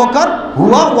 আবু বকর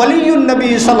হুয়া ওয়ালিউন নবী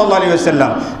সাল্লাল্লাহু আলাইহি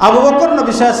ওয়াসাল্লাম। আবু বকর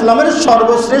নবী সাল্লাল্লাহু আলাইহি ওয়াসাল্লামের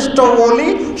সর্বশ্রেষ্ঠ ওলি,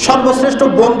 সর্বশ্রেষ্ঠ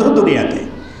বন্ধু দুনিয়াতে।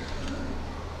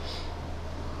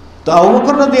 তো আবু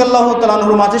বকর রাদিয়াল্লাহু তাআলা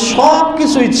আনহুর মাঝে সব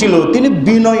কিছুই ছিল। তিনি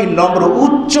বিনয়ী, নম্র,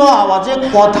 উচ্চ আওয়াজে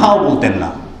কথাও বলতেন না।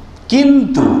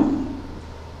 কিন্তু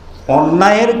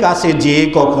অন্যায়ের কাছে যে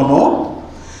কখনো,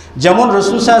 যেমন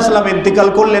রাসূল সাল্লাল্লাহু আলাইহি ওয়াসাল্লাম ইন্তেকাল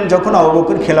করলেন, যখন আবু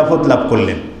বকর খেলাফত লাভ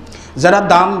করলেন, যারা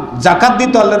দান জাকাত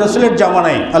দিত আল্লাহ রসুলের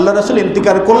জামানায়, আল্লাহ রসুল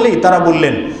ইন্তেকাল করলেই তারা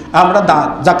বললেন আমরা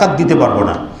জাকাত দিতে পারবো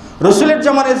না। রসুলের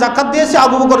জামানায় জাকাত দিয়েছে,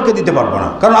 আবু বকরকে দিতে পারবো না,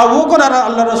 কারণ আবু বকর আর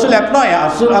আল্লাহ রসুল এক নয়।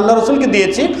 আল্লাহ রসুলকে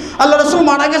দিয়েছি, আল্লাহ রসুল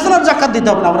মারা গেছেন, আর জাকাত দিতে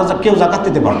হবে না, আমরা কেউ জাকাত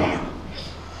দিতে পারবো না।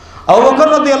 আবু বকর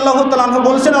রাদিয়াল্লাহু তাআলা আনহু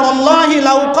বলছেন আল্লাহি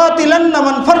লা উকাতিলান্না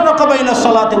মান ফাররাকা বাইনা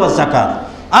সালাতি ওয়াজ যাকাত।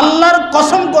 আল্লাহর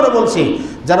কসম করে বলছি,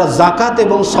 যারা জাকাত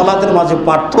এবং সালাতের মাঝে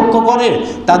পার্থক্য করে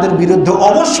তাদের বিরুদ্ধে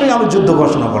অবশ্যই আমি যুদ্ধ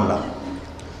ঘোষণা করলাম।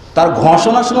 তার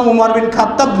ঘোষণা শুনে উমর বিন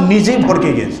খাত্তাব নিজেই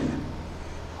ভড়কে গিয়েছিলেন।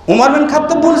 উমর বিন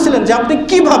খাত্তাব বলছিলেন যে আপনি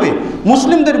কিভাবে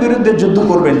মুসলিমদের বিরুদ্ধে যুদ্ধ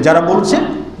করবেন যারা বলছে,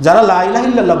 যারা লা ইলাহা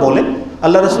ইল্লাল্লাহ বলে।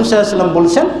 আল্লাহ রাসূল সাল্লাল্লাহু আলাইহি ওয়াসাল্লাম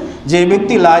বলছেন যে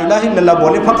ব্যক্তি লা ইলাহা ইল্লাল্লাহ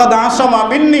বলে ফাকাদ আসামা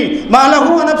মিন্নি মা লাহু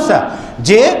ওয়া নাফসা,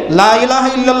 যে লা ইলাহা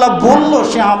ইল্লাল্লাহ বলল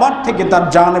সে আমার থেকে তার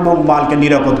জান এবং মালকে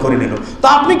নিরাপদ করে নিল। তো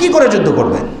আপনি কি করে যুদ্ধ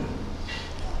করবেন?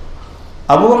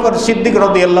 আবু বকর সিদ্দিক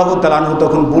রাদিয়াল্লাহু তাআলা আনহু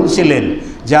তখন বলছিলেন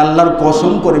যে আল্লাহর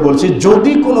কসম করে বলছি,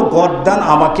 যদি কোনো গর্দান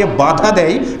আমাকে বাধা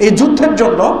দেয় এই যুদ্ধের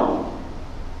জন্য,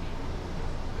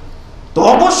 তো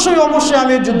অবশ্যই অবশ্যই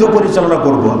আমি এই যুদ্ধ পরিচালনা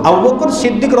করব। আবু বকর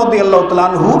সিদ্দিক রাদিয়াল্লাহু তাআলা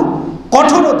আনহুর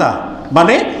কঠোরতা,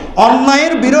 মানে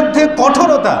অন্যায়ের বিরুদ্ধে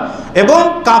কঠোরতা, এবং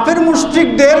কাফের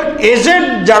মুশরিকদের এজেন্ট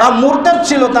যারা মুরতাদ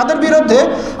ছিল তাদের বিরুদ্ধে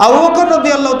আবু বকর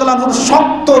রাদিয়াল্লাহু তাআলা আনহুর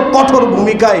শক্ত কঠোর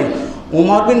ভূমিকায়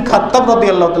উমর বিন খাত্তাব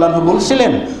রাদিয়াল্লাহু তাআলা আনহু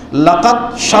বলছিলেন লাকাদ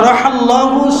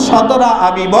শারাহাল্লাহু সাদরা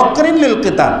আবি বকরিন লিল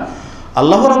কিতাল।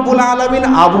 আল্লাহ রাব্বুল আলামিন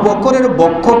আবু বকরের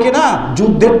বক্ষকে না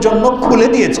যুদ্ধের জন্য খুলে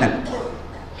দিয়েছেন।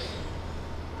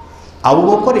 আবু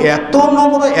বকর এত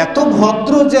নম্র, এত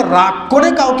ভদ্র যে রাগ করে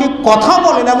কাউকে কথা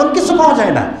বলেন এমন কিছু পাওয়া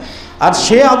যায় না। আর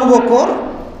সে আবু বকর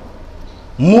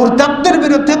মুরতাদদের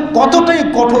বিরুদ্ধে কতটাই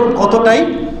কঠোর, কতটাই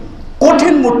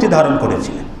কঠিন মূর্তি ধারণ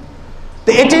করেছিলেন। তো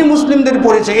এটাই মুসলিমদের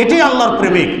পরিচয়, এটাই আল্লাহর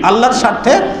প্রেমিক। আল্লাহর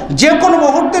স্বার্থে যে কোনো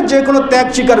মুহূর্তে যে কোনো ত্যাগ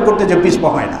স্বীকার করতে যে পিছপা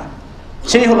হয় না,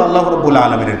 সেই হলো আল্লাহ রাব্বুল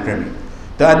আলামিনের প্রেমিক।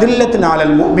 তো আদিল্লাতুন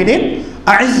আলাল মুমিনিন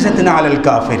আইজ্জাতুন আলাল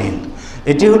কাফিরিন,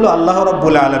 এটি হলো আল্লাহ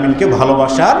রাব্বুল আলামিনকে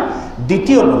ভালোবাসার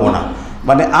দ্বিতীয় নমুনা।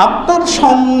 মানে আপনার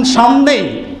সামনেই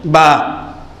বা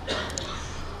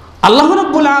আল্লাহ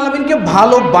রাব্বুল আলামিনকে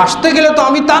ভালোবাসতে গেলে তো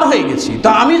আমি তার হয়ে গেছি। তো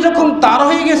আমি যখন তার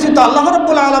হয়ে গেছি, তো আল্লাহ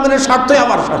রাব্বুল আলামিনের স্বার্থই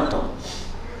আমার স্বার্থ।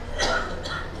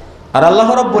 আর আল্লাহ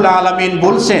রাব্বুল আলামিন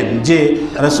বলছেন যে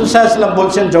রাসূল সাল্লাল্লাহু আলাইহি ওয়াসাল্লাম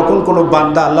বলছেন, যখন কোনো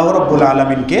বান্দা আল্লাহ রাব্বুল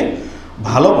আলামিনকে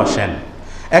ভালোবাসেন।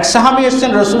 এক সাহাবী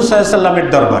এসেছেন রাসূল সাল্লাল্লাহু আলাইহি ওয়াসাল্লামের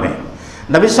দরবারে,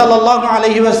 নবী সাল্লাল্লাহু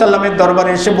আলাইহি ওয়াসাল্লামের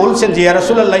দরবারে এসে বলছেন যে ইয়া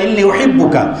রাসূলুল্লাহ ইন্নী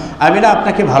উহিব্বুকা, আমি না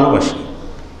আপনাকে ভালোবাসি,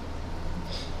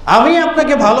 আমি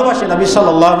আপনাকে ভালোবাসি। নবী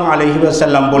সাল্লাল্লাহু আলাইহি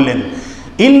ওয়াসাল্লাম বললেন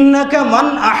ইন্নাকা মান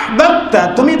আহবাবতা,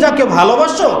 তুমি যাকে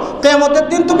ভালোবাসো কিয়ামতের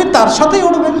দিন তুমি তার সাথেই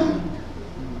উঠবে।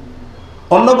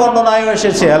 অন্য বর্ণনায়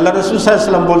এসেছে আল্লাহ রাসূল সাল্লাল্লাহু আলাইহি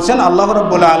ওয়াসাল্লাম বলছেন আল্লাহ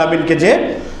রাব্বুল আলামিনকে যে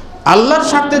আল্লাহর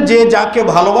সাথে যে যাকে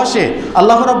ভালোবাসে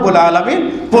আল্লাহ রাব্বুল আলামিন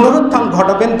পুনরুত্থান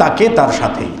ঘটাবেন তাকে তার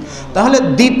সাথেই। তাহলে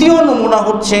দ্বিতীয় নমুনা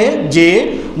হচ্ছে যে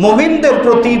মুমিনদের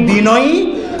প্রতি বিনয়ী,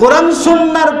 কোরআন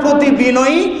সুন্নাহর প্রতি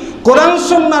বিনয়ী, কোরআন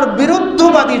সুন্নাহর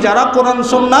বিরুদ্ধবাদী যারা, কোরআন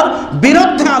সুন্নাহর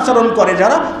বিরুদ্ধে আচরণ করে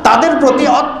যারা, তাদের প্রতি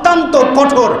অত্যন্ত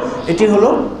কঠোর। এটি হলো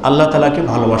আল্লাহ তাআলাকে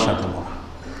ভালোবাসার নমুনা।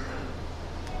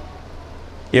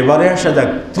 এবারে আসা যাক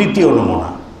তৃতীয় নমুনা।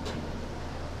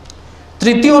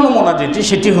 তৃতীয় নমুনা যেটি,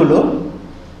 সেটি হলো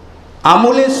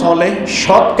আমলে সলেহ,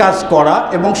 সৎ কাজ করা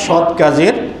এবং সৎ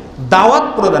কাজের দাওয়াত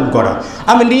প্রদান করা।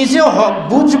 আমি নিজে হক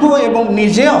বুঝবো এবং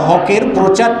নিজে হকের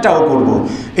প্রচারটাও করব।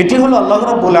 এটি হলো আল্লাহ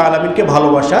রাব্বুল আলামিনকে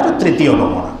ভালোবাসার তৃতীয়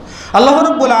নমুনা। আল্লাহ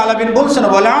রাব্বুল আলামিন বলছেন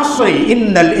ওয়াল আসরি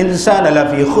ইন্নাল ইনসানা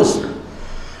লাফি খুসর,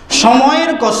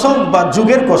 সময়ের কসম বা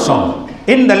যুগের কসম,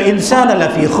 ইন্নাল ইনসানা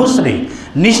লাফি খুসরি,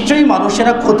 নিশ্চয়ই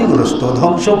মানুষেরা ক্ষতিগ্রস্ত,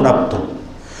 ধ্বংসপ্রাপ্ত।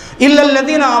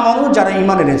 ইল্লাল্লাযীনা আমানু, যারা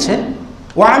ঈমান এনেছে,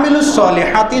 ওয়া আমিলুস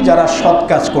সলিহাতি, যারা সৎ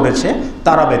কাজ করেছে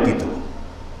তারা ব্যতীত।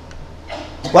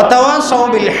 ওয়া তাওয়াসাউ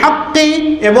বিল হাক্কি,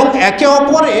 এবং একে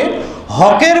অপরে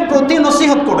হকের প্রতি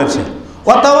নসিহত করেছে।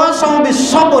 ওয়া তাওয়াসাউ বিস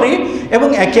সবরি, এবং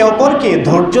একে অপরকে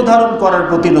ধৈর্য ধারণ করার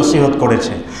প্রতি নসিহত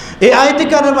করেছে। এই আয়াতে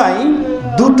কারিমায়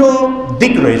দুটো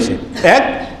দিক রয়েছে। এক,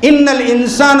 ইন্নাল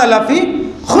ইনসানা লাফি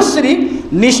খুসরি,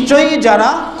 নিশ্চয়ই যারা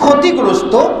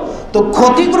ক্ষতিগ্রস্ত। তো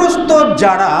ক্ষতিগ্রস্ত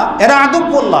যারা, এরা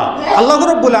আদুবুল্লাহ, আল্লাহ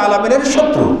রাব্বুল আলামিনের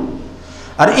শত্রু।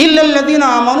 আর ইল্লাল্লাযীনা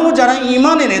আমানু, যারা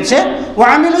ঈমান এনেছে, ওয়া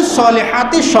আমিলুস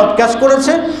সলিহাতি, সৎ কাজ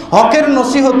করেছে, হকের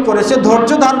নসিহত করেছে,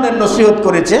 ধৈর্য ধারণের নসিহত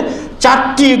করেছে,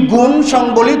 চারটি গুণ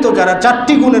সংবলিত যারা,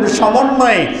 চারটি গুণের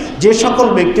সমন্বয়ে যে সকল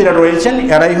ব্যক্তিরা রয়েছেন,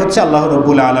 এরাই হচ্ছে আল্লাহ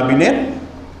রাব্বুল আলামিনের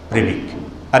প্রেমিক।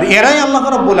 আর এরাই আল্লাহ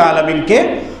রাব্বুল আলামিনকে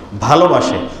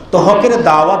ভালোবাসে। তো হকের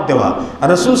দাওয়াত দেওয়া,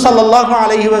 রাসূল সাল্লাল্লাহু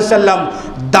আলাইহি ওয়াসাল্লাম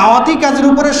দাওয়াতি কাজের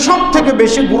উপরে সব থেকে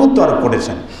বেশি গুরুত্ব আরোপ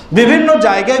করেছেন। বিভিন্ন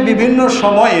জায়গায়, বিভিন্ন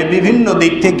সময়ে, বিভিন্ন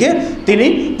দিক থেকে তিনি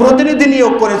প্রতিনিধি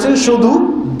নিয়োগ করেছেন, শুধু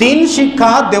দিন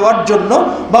শিক্ষা দেওয়ার জন্য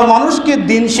বা মানুষকে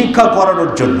দিন শিক্ষা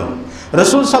করানোর জন্য।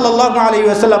 রাসূল সাল্লাল্লাহু আলাইহি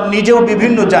ওয়াসাল্লাম নিজেও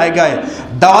বিভিন্ন জায়গায়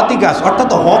দাওয়াতি কাজ,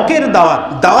 অর্থাৎ হকের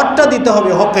দাওয়াতটা দিতে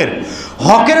হবে।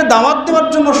 হকের দাওয়াত দেওয়ার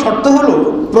জন্য শর্ত হলো,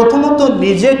 প্রথমত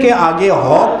নিজেকে আগে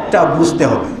হকটা বুঝতে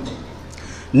হবে,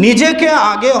 নিজেকে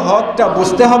আগে হকটা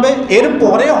বুঝতে হবে,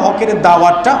 এরপরে হকের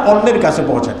দাওয়াতটা অন্যের কাছে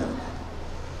পৌঁছাতে।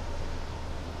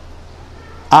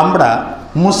 আমরা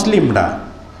মুসলিমরা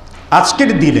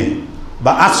আজকের দিনে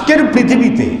বা আজকের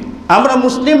পৃথিবীতে, আমরা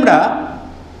মুসলিমরা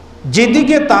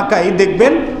যেদিকে তাকাই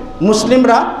দেখবেন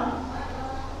মুসলিমরা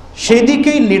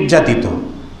সেদিকেই নির্যাতিত,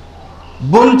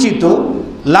 বঞ্চিত,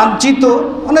 লাঞ্ছিত,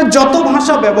 মানে যত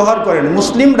ভাষা ব্যবহার করেন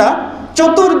মুসলিমরা,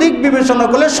 চতুর্দিক বিবেচনা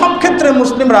করলে সব ক্ষেত্রে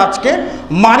মুসলিমরা আজকে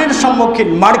মারের সম্মুখীন,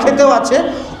 মার খেতেও আছে,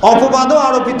 অপবাদও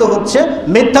আরোপিত হচ্ছে,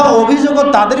 মিথ্যা অভিযোগও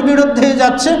তাদের বিরুদ্ধে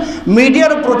যাচ্ছে,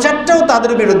 মিডিয়ার প্রচারটাও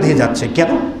তাদের বিরুদ্ধে যাচ্ছে।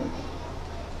 কেন?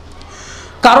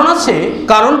 কারণ আছে।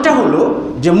 কারণটা হলো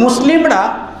যে মুসলিমরা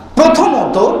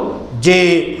প্রথমত যে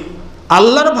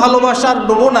আল্লাহর ভালোবাসার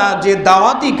নমুনা, যে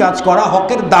দাওয়াতি কাজ করা,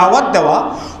 হকের দাওয়াত দেওয়া,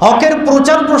 হকের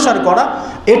প্রচার প্রসার করা,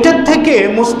 এটার থেকে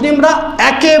মুসলিমরা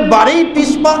একেবারেই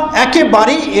পিছপা,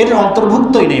 একেবারেই এর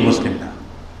অন্তর্ভুক্তই নেই মুসলিমরা।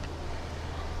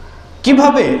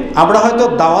 কিভাবে? আমরা হয়তো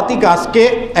দাওয়াতি কাজকে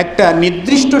একটা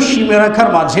নির্দিষ্ট সীমারেখার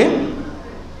মাঝে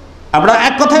আমরা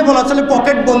এক কথায় বলা চলে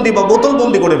পকেট বন্দি বা বোতল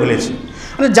বন্দি করে ফেলেছি,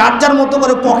 মানে যার যার মতো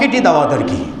করে পকেটই দাওয়াত আর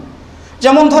কি।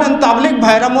 যেমন ধরেন তাবলিগ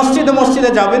ভাইরা মসজিদে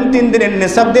মসজিদে যাবেন, 3 দিনের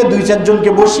নেশাব দিয়ে 2-4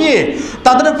 জনকে বসিয়ে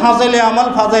তাদের ফাজাইলে আমাল,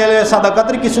 ফাজাইলে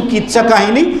সাদাকাতের কিছু কিচ্ছা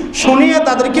কাহিনী শুনিয়ে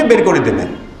তাদেরকে বের করে দেবেন।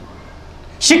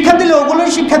 শিক্ষা দিলে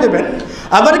ওগুলোই শিক্ষা দেবেন।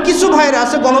 আবার কিছু ভাইরা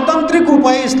আছে গণতান্ত্রিক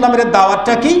উপায়ে ইসলামের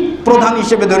দাওয়াতটাকেই প্রধান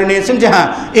হিসেবে ধরে নিয়েছেন, যে হ্যাঁ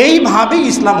এইভাবেই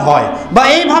ইসলাম হয় বা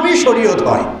এইভাবেই শরীয়ত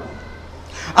হয়।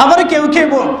 আবার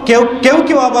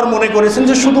কেউ আবার মনে করেছেন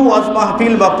যে শুধু ওয়াজ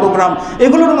মাহফিল বা প্রোগ্রাম,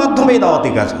 এগুলোর মাধ্যমেই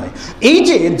দাওয়াতি কাজ হয়। এই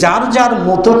যে যার যার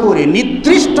মতো করে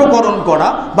নির্দিষ্টকরণ করা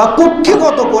বা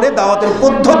কক্ষিগত করে দাওয়াতের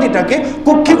পদ্ধতিটাকে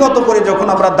কক্ষিগত করে যখন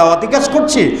আমরা দাওয়াতি কাজ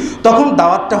করছি, তখন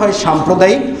দাওয়াতটা হয়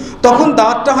সাম্প্রদায়িক, তখন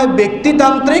দাওয়াতটা হয়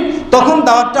ব্যক্তিতান্ত্রিক, তখন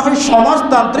দাওয়াতটা হয়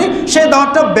সমাজতান্ত্রিক, সেই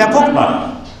দাওয়াতটা ব্যাপক নয়।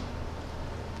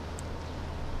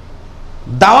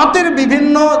 দাওয়াতের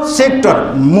বিভিন্ন সেক্টর,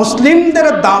 মুসলিমদের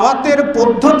দাওয়াতের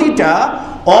পদ্ধতিটা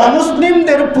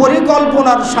অমুসলিমদের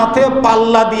পরিকল্পনার সাথে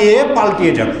পাল্লা দিয়ে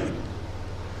পাল্টিয়ে যাবে।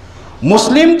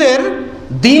 মুসলিমদের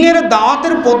দ্বীনের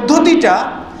দাওয়াতের পদ্ধতিটা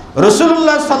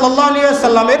রাসূলুল্লাহ সাল্লাল্লাহু আলাইহি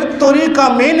সাল্লামের তরিকা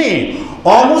মেনে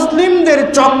অমুসলিমদের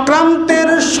চক্রান্তের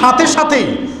সাথে সাথেই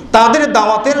তাদের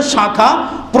দাওয়াতের শাখা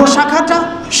প্রশাখাটা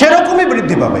সেরকমই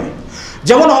বৃদ্ধি পাবে।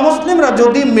 যেমন অমুসলিমরা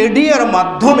যদি মিডিয়ার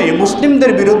মাধ্যমে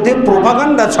মুসলিমদের বিরুদ্ধে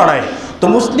প্রোপাগান্ডা ছড়ায়, তো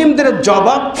মুসলিমদের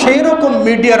জবাব সেই রকম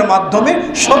মিডিয়ার মাধ্যমে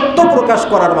সত্য প্রকাশ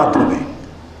করার মাধ্যমে।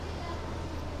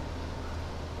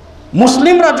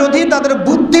 মুসলিমরা যদি তাদের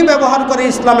বুদ্ধি ব্যবহার করে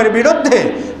ইসলামের বিরুদ্ধে,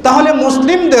 তাহলে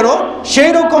মুসলিমদেরও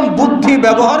সেই রকম বুদ্ধি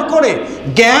ব্যবহার করে,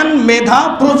 জ্ঞান, মেধা,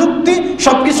 প্রযুক্তি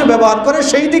সবকিছু ব্যবহার করে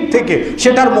সেই দিক থেকে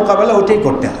সেটার মোকাবেলা ওইটাই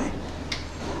করতে হয়।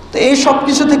 তো এই সব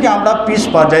কিছু থেকে আমরা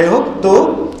পিছপা। যাই হোক, তো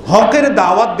হকের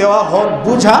দাওয়াত দেওয়া, হক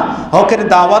বুঝা, হকের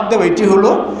দাওয়াত দেওয়া, এটি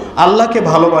হলো আল্লাহকে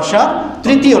ভালোবাসার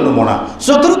তৃতীয় নমুনা।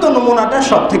 চতুর্থ নমুনাটা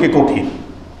সব থেকে কঠিন,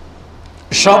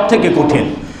 সব থেকে কঠিন।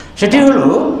 সেটি হলো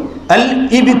আল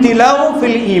ইবতিলাউ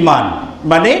ফিল ঈমান,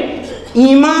 মানে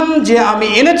ঈমান যে আমি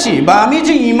এনেছি বা আমি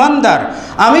যে ঈমানদার,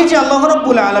 আমি যে আল্লাহ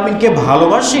রাব্বুল আলামিনকে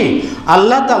ভালোবাসি,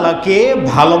 আল্লাহ তাআলাকে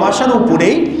ভালোবাসার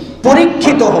উপরেই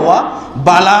পরীক্ষিত হওয়া,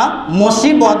 বালা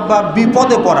মুসিবত বা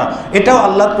বিপদে পড়া, এটাও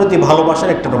আল্লাহর প্রতি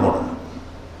ভালোবাসার একটা নমুনা।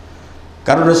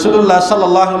 কারণ রাসূলুল্লাহ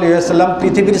সাল্লাল্লাহু আলাইহি ওয়াসাল্লাম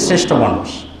পৃথিবীর শ্রেষ্ঠ মানুষ,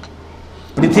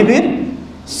 পৃথিবীর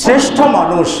শ্রেষ্ঠ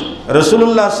মানুষ।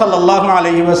 রাসূলুল্লাহ সাল্লাল্লাহু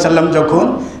আলাইহি ওয়াসাল্লাম যখন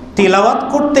তিলাওয়াত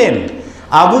করতেন,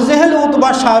 আবু জেহেল উতবা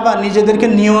সাহাবা নিজেদেরকে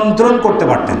নিয়ন্ত্রণ করতে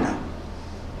পারতেন না।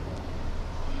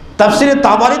 তাফসিরে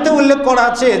তাবারিতে উল্লেখ করা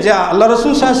আছে যে আল্লাহ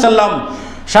রাসূল সাল্লাল্লাহু আলাইহি ওয়াসাল্লাম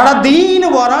সারাদিন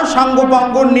ওরা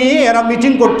সাঙ্গপাঙ্গ নিয়ে এরা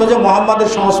মিটিং করতো যে মুহাম্মাদের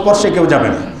সংস্পর্শে কেউ যাবে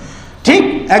না। ঠিক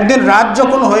একদিন রাত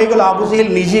যখন হয়ে গেল, আবু জেহেল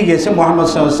নিজেই গেছে মুহাম্মদ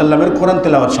সাল্লাল্লাহু আলাইহি ওয়াসাল্লামের কোরআন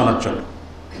তেলাওয়াত শোনার জন্য।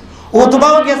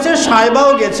 উতবাও গেছে,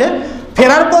 সাহেবাও গেছে।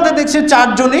 ফেরার পথে দেখছে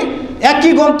চারজনই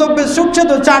একই গন্তব্যে ছুটছে,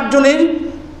 তো চারজনেই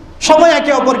সবাই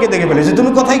একে অপরকে দেখে ফেলেছে। তুমি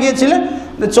কোথায় গিয়েছিলে?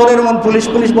 চোরের মন পুলিশ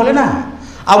পুলিশ বলে না।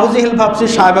 আবু জেহেল ভাবছে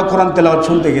সাহেবা কোরআন তেলাওয়াত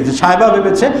শুনতে গেছে, সাহেবা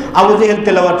ভেবেছে আবু জেহেল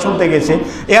তেলাওয়াত শুনতে গেছে,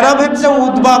 এরা ভেবেছে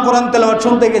উতবা কোরআন তেলাওয়াত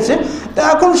শুনতে গেছে। তা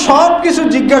এখন সব কিছু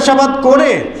জিজ্ঞাসাবাদ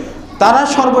করে তারা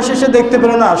সর্বশেষে দেখতে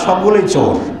পেল না সবগুলোই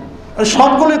চোর,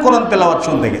 সবগুলোই কোরআন তেলাওয়াত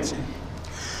শুনতে গেছে।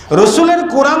 রসুলের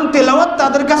কোরআন তেলাওয়াত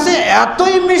তাদের কাছে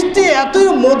এতই মিষ্টি, এতই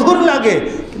মধুর লাগে,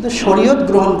 কিন্তু শরীয়ত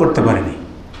গ্রহণ করতে পারেনি।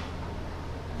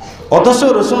 অথচ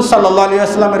রসুল সাল্লাল্লাহু আলাইহি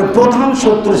ওয়াসাল্লামের প্রধান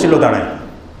শত্রু ছিল দাঁড়ায়।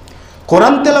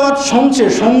 কোরআন তেলাওয়াত শুনছে,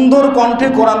 সুন্দর কণ্ঠে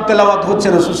কোরআন তেলাওয়াত হচ্ছে,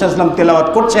 রসুল সাল্লাল্লাহু আলাইহি ওয়াসাল্লাম তেলাওয়াত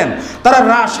করছেন, তারা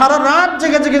সারা রাত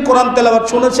জেগে জেগে কোরআন তেলাওয়াত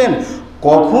শুনেছেন।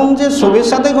 কখন যে সবের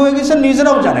সাথে হয়ে গেছে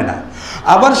নিজেরাও জানে না।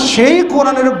 আবার সেই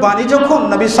কোরআনের বাণী যখন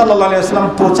নবী সাল্লাল্লাহু আলাইহি ওয়াসাল্লাম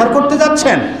প্রচার করতে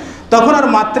যাচ্ছেন, তখন আর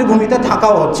মাতৃভূমিতে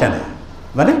থাকাও হচ্ছে না।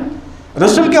 মানে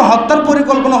রসুলকে হত্যার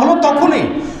পরিকল্পনা হলো তখনই,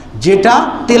 যেটা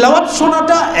তেলাওয়াত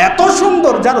শোনাটা এত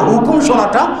সুন্দর, যার হুকুম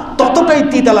শোনাটা ততটাই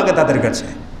তিতা লাগে তাদের কাছে।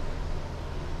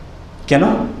 কেন?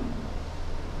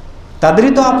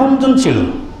 তাদেরই তো আপনজন ছিল।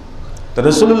 তো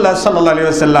রাসূলুল্লাহ সাল্লাল্লাহু আলাইহি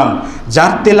ওয়াসাল্লাম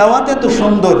যার তেলাওয়াত এত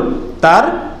সুন্দর, তার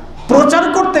প্রচার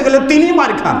করতে গেলে তিনি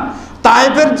মার খান।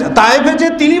 তায়েফে যে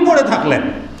তিনি পড়ে থাকলেন,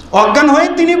 অজ্ঞান হয়ে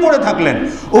তিনি পড়ে থাকলেন,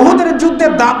 উহুদের যুদ্ধে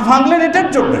দাঁত ভাঙলেন এটার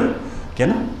জন্য।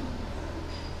 কেন?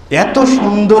 এত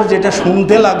সুন্দর যেটা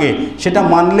শুনতে লাগে সেটা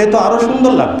মানলে তো আরো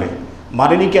সুন্দর লাগবে।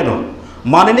 মানেনি কেন?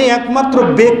 মানেনি একমাত্র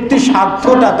ব্যক্তি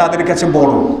স্বার্থটা তাদের কাছে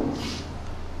বড়।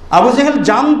 আবু জেহেল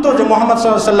জানতো যে মুহাম্মদ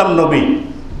সাল্লাল্লাহু আলাইহি ওয়াসাল্লাম নবী,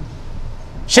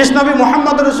 শেষ নবী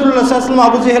মুহাম্মদ রাসূলুল্লাহ সাল্লাল্লাহু আলাইহি ওয়াসাল্লাম।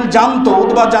 আবু জেহেল জানতো,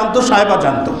 উতবা জানতো, সাহেবা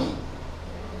জানতো।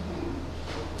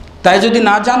 তাই যদি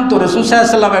না জানতো, রাসূল সাল্লাল্লাহু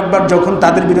আলাইহি ওয়াসাল্লাম একবার যখন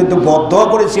তাদের বিরুদ্ধে বদদোয়া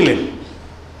করেছিলেন,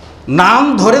 নাম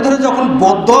ধরে ধরে যখন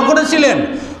বদদোয়া করেছিলেন,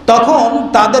 তখন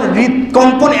তাদের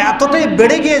হৃদকম্পন এতটাই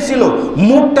বেড়ে গিয়েছিল,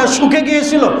 মুখটা শুকে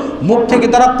গিয়েছিল, মুখ থেকে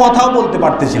তারা কথাও বলতে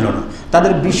পারতেছিল না।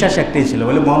 তাদের বিশ্বাস একটাই ছিল,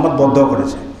 বলে মুহাম্মদ বদদোয়া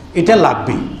করেছে, এটা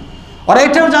লাগবেই। ওরা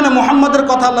এটাও জানে মুহাম্মদের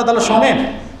কথা আল্লাহ তাআলা শোনেন,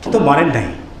 কিন্তু মানেন নাই।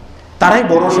 তারাই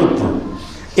বড় শত্রু।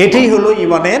 এটাই হলো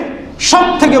ইমানের সব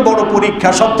থেকে বড় পরীক্ষা।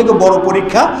 সব থেকে বড়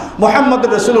পরীক্ষা মুহাম্মদ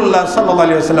রাসূলুল্লাহ সাল্লাল্লাহু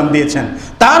আলাইহি ওয়াসাল্লাম দিয়েছেন।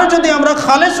 তার যদি আমরা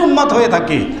খালেস উম্মত হয়ে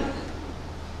থাকি,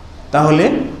 তাহলে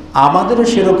আমাদেরও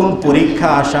সেরকম পরীক্ষা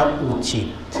আসা উচিত।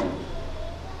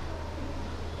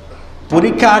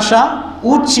 পরীক্ষা আসা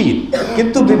উচিত।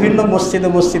 কিন্তু বিভিন্ন মসজিদে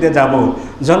মসজিদে যাব,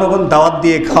 জনগণ দাওয়াত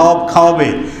দিয়ে খাওয়াবে,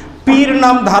 পীর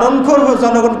নাম ধারণ করবো,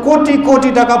 জনগণ কোটি কোটি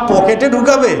টাকা পকেটে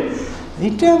ঢুকাবে।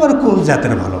 এটা আবার কোন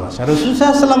জাতের ভালোবাসা? রাসূল সাল্লাল্লাহু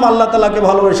আলাইহি ওয়াসাল্লাম আল্লাহ তাআলাকে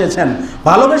ভালোবেসেছেন,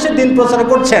 ভালোবেসে দিন প্রচার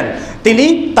করছেন। তিনি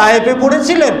তায়েফে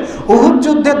পড়েছিলেন, উহুদ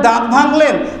যুদ্ধে দাঁত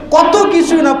ভাঙলেন, কত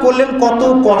কিছু না করলেন, কত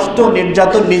কষ্ট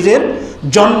নির্যাতন, নিজের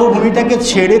জন্মভূমিটাকে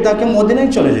ছেড়ে তাকে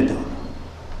মদিনায় চলে যেতে হলো।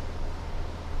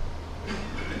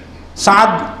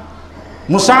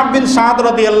 মুসআব বিন সাদ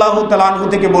রাদিয়াল্লাহু তাআলা আনহু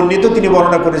থেকে বর্ণিত, তিনি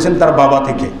বর্ণনা করেছেন তার বাবা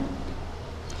থেকে।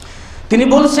 তিনি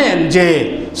বলছেন যে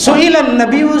সুইলান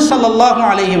নবী সাল্লাল্লাহু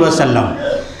আলাইহি ওয়াসাল্লাম,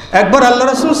 একবার আল্লাহ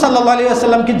রাসূল সাল্লাল্লাহু আলাইহি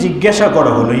ওয়াসাল্লামকে জিজ্ঞাসা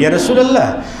করা হলো, ইয়া রাসূলুল্লাহ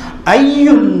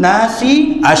আইয়ুন নাসি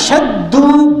আশাদ্দু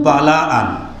বালাআন,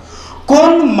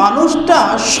 কোন মানুষটা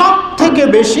সব থেকে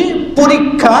বেশি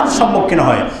পরীক্ষার সম্মুখীন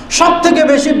হয়, সব থেকে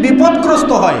বেশি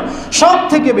বিপদগ্রস্ত হয়, সব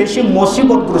থেকে বেশি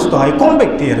মুসিবতগ্রস্ত হয়, কোন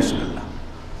ব্যক্তি? ইয়া রাসূলুল্লাহ,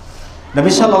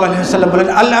 নবী সাল্লাল্লাহু আলাইহি ওয়াসাল্লাম বলেন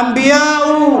আল আম্বিয়াউ,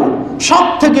 সব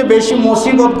থেকে বেশি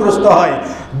মুসিবতগ্রস্ত হয়,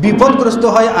 বিপদগ্রস্ত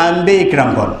হয় আম্বিয়া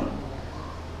ইকরামগণ।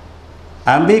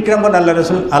 আম্বিয়া ইকরামগণ আল্লাহ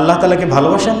রাসূল আল্লাহ তাআলাকে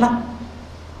ভালোবাসেন না?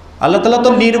 আল্লাহ তাআলা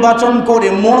তো নির্বাচন করে,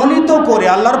 মনোনীত করে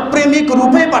আল্লাহর প্রেমিক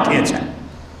রূপে পাঠিয়েছেন,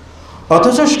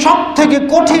 অথচ সব থেকে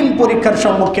কঠিন পরীক্ষার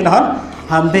সম্মুখীন হন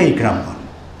আম্বিয়া ইকরামগণ।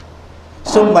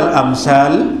 সুম্মাল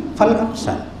আমসাল ফাল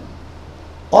আমসাল,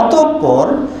 অতঃপর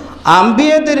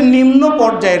আম্বিয়াদের নিম্ন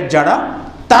পর্যায়ের যারা,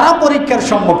 তারা পরীক্ষার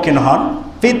সম্মুখীন হন,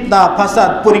 ফিতনা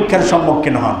ফাসাদ পরীক্ষার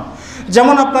সম্মুখীন হন।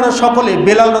 যেমন আপনারা সকলে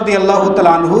বেলাল রাদিয়াল্লাহু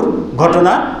তাআলা আনহুর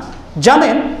ঘটনা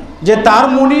জানেন, যে তার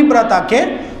মুনিবরা তাকে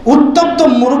উত্তপ্ত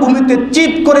মরুভূমিতে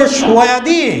চিৎ করে শোয়া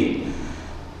দিয়ে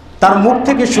তার মুখ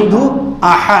থেকে শুধু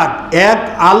আহাদ, এক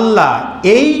আল্লাহ,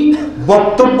 এই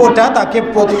বক্তব্যটা তাকে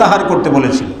প্রত্যাহার করতে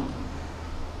বলেছিল।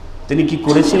 তিনি কি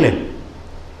করেছিলেন?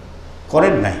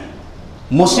 করেন নাই।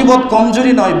 মুসিবত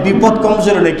কমজোরি নয়, বিপদ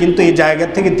কমজোরি নয়, কিন্তু এই জায়গা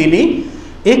থেকে তিনি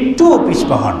একটুও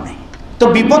পিছপা হন নাই। তো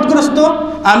বিপদগ্রস্ত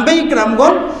আম্বে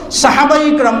ইকরামগণ, সাহাবাই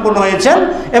ইকরামগণ হয়েছেন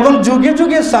এবং যুগে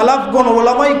যুগে সালাফগণ,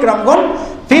 ওলামা ইকরামগণ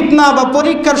ফিতনা বা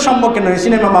পরীক্ষার সম্মুখীন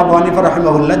হয়েছেন। ইমাম আবু হানিফা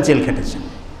রাহিমাহুল্লাহ জেল খেটেছেন।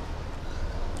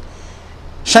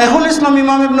 শাইখুল ইসলাম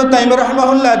ইমাম ইবনে তাইমিয়া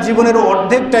রাহিমাহুল্লাহ জীবনের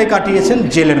অর্ধেকটাই কাটিয়েছেন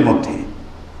জেলের মধ্যে।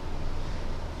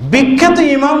 বিখ্যাত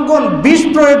ইমামগণ বিষ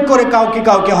প্রয়োগ করে কাউকে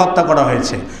কাউকে হত্যা করা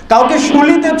হয়েছে, কাউকে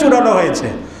শুলিতে চূড়ানো হয়েছে।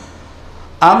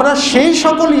 আমরা সেই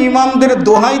সকল ইমামদের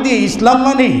দোহাই দিয়ে ইসলাম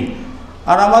মানি,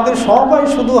 আর আমাদের সবাই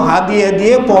শুধু হাদিয়া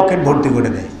দিয়ে পকেট ভর্তি করে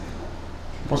দেয়।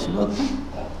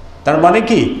 তার মানে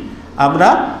কি, আমরা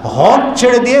হক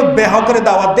ছেড়ে দিয়ে বেহকের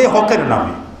দাওয়াত দেই হকের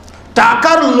নামে।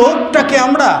 টাকার লোভটাকে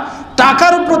আমরা,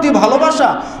 টাকার প্রতি ভালোবাসা,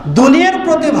 দুনিয়ার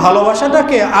প্রতি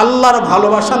ভালোবাসাটাকে আল্লাহর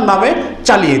ভালোবাসার নামে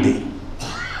চালিয়ে দিই।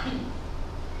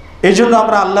 এই জন্য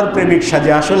আমরা আল্লাহর প্রেমিক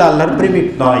সাজে, আসলে আল্লাহর প্রেমিক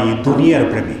নয়, দুনিয়ার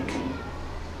প্রেমিক।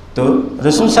 তো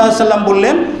রাসূল সাল্লাল্লাহু আলাইহি ওয়াসাল্লাম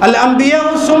বললেন, আল আম্বিয়া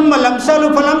সুম্মাল আমসালু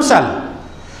ফাল আমসাল।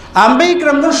 আম্বে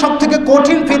ইকরামগণ সব থেকে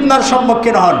কঠিন ফিতনার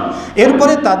সম্মুখীন হন,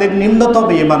 এরপরে তাদের নিম্নতম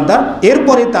ঈমানদার,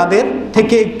 এরপরে তাদের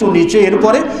থেকে একটু নিচে,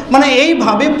 এরপরে মানে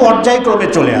এইভাবে পর্যায়ক্রমে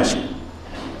চলে আসে।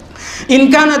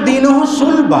 ইনকানা দীনুহু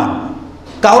সুলবান,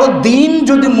 কারো দিন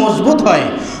যদি মজবুত হয়,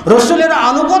 রসুলের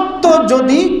আনুগত্য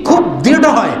যদি খুব দৃঢ়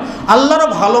হয়, আল্লাহর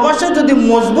ভালোবাসা যদি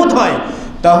মজবুত হয়,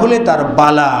 তাহলে তার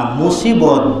বালা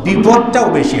মুসিবত বিপদটাও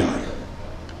বেশি হয়।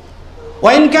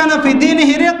 ওয়াইন কানা ফি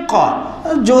দীনিহি রিক্কা,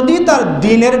 যদি তার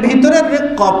দিনের ভিতরে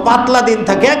রিক্কা পাতলা দিন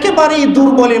থাকে, একেবারেই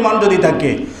দুর্বল ঈমান যদি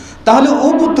থাকে, তাহলে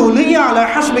উবতুলিয়া আলা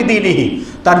হাসবি দীনিহি,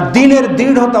 তার দিনের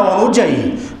দৃঢ়তা অনুযায়ী,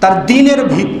 তার দিনের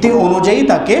ভিত্তি অনুযায়ী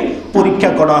তাকে পরীক্ষা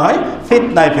করা হয়,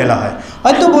 ফিতনায় ফেলা হয়।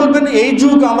 হয়তো বলবেন এই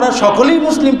যুগ আমরা সকলেই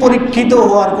মুসলিম, পরীক্ষিত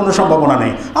হওয়ার কোনো সম্ভাবনা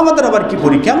নেই, আমাদের আবার কি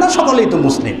পরীক্ষা, আমরা সকলেই তো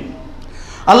মুসলিম।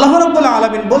 আল্লাহ রাব্বুল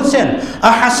আলামিন বলছেন,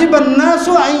 আহাসিবান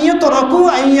নাসু আইয়াতরাকু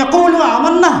আইয়াকুলু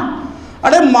আমান্না,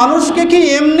 আরে মানুষকে কি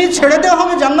এমনি ছেড়ে দেওয়া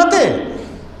হবে জান্নাতে?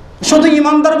 শুধু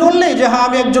ইমানদার বললেই যে হ্যাঁ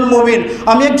আমি একজন মুমিন,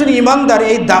 আমি একজন ইমানদার,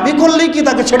 এই দাবি করলেই কি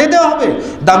তাকে ছেড়ে দেওয়া হবে?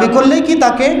 দাবি করলেই কি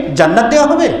তাকে জান্নাত দেওয়া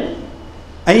হবে?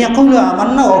 আইয়াকুলু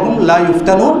আমান্না ওয়া হুম লা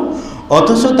ইফতানুন,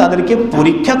 অথচ তাদেরকে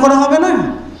পরীক্ষা করা হবে না।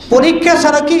 পরীক্ষা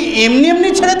ছাড়া কি এমনি এমনি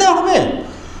ছেড়ে দেওয়া হবে?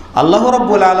 আল্লাহ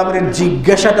রাব্বুল আলামিনের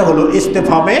জিজ্ঞাসাটা হলো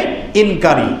ইস্তেফামে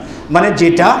ইনকারি, মানে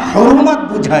যেটা হুরমাত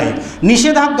বুঝায়,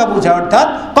 নিষেধাজ্ঞা বুঝায়, অর্থাৎ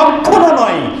কখনো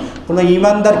নয়, কোনো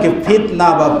ইমানদারকে ফিতনা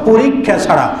বা পরীক্ষা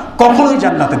ছাড়া কখনোই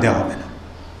জান্নাতে দেওয়া হবে না।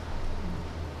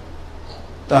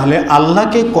 তাহলে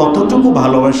আল্লাহকে কতটুকু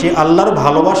ভালোবাসি, আল্লাহর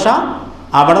ভালোবাসা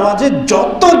আমার মাঝে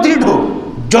যত দৃঢ়,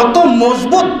 যত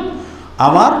মজবুত,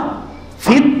 আমার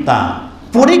ফিতনা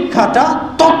পরীক্ষাটা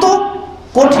তত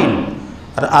কঠিন।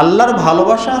 আর আল্লাহর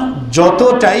ভালোবাসা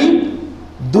যতটাই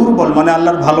দুর্বল, মানে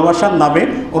আল্লাহর ভালোবাসার নামে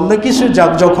অন্য কিছু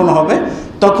যখন হবে,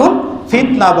 তখন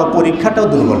ফিতনা বা পরীক্ষাটাও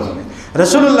দুর্বল হবে।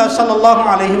 রাসূলুল্লাহ সাল্লাল্লাহু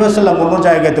আলাইহি ওয়াসাল্লাম অন্য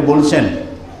জায়গাতে বলছেন,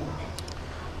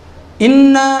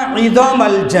 ইন্না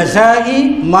ইদামাল জাযাই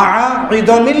মা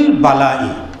ইদামিল বালাই,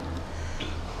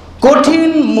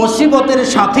 কঠিন মুসিবতের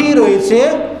সাথেই রয়েছে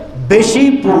বেশি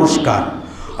পুরস্কার।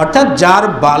 অর্থাৎ যার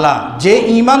বালা, যে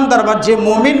ইমানদার বা যে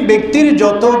মুমিন ব্যক্তির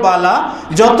যত বালা,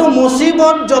 যত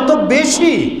মুসিবত যত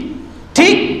বেশি,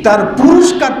 ঠিক তার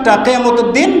পুরস্কারটা কিয়ামতের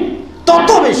দিন তত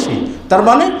বেশি। তার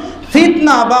মানে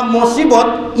ফিতনা বা মুসিবত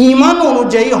ঈমান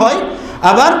অনুযায়ী হয়,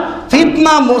 আবার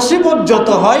ফিতনা মুসিবত যত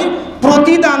হয়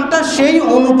প্রতিদানটা সেই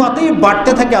অনুপাতেই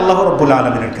বাড়তে থাকে আল্লাহ রাব্বুল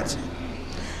আলামিনের কাছে।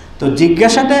 তো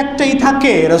জিজ্ঞাসাটা একটাই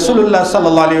থাকে, রাসূলুল্লাহ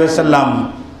সাল্লাল্লাহু আলাইহি ওয়াসাল্লাম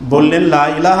বললেন, লা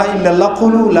ইলাহা ইল্লাল্লাহ,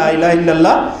 কুলু লা ইলাহা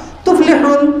ইল্লাল্লাহ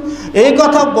তুফলিহুন। এই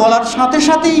কথা বলার সাথে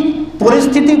সাথেই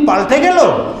পরিস্থিতি পাল্টে গেল।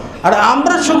 আর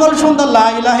আমরা সকাল সন্ধ্যা লা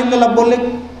ইলাহা ইল্লাল্লাহ বললে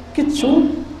কিচ্ছু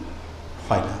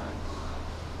হয় না,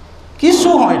 কিছু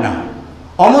হয় না।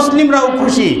 অমুসলিমরাও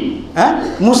খুশি, হ্যাঁ,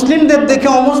 মুসলিমদের দেখে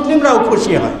অমুসলিমরাও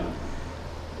খুশি হয়।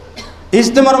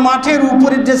 ইজতেমার মাঠের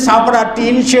উপরের যে ছাপড়া,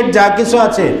 টিন শেড যা কিছু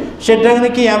আছে, সেটা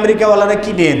নাকি আমেরিকাওয়ালারা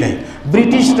কিনে দেয়,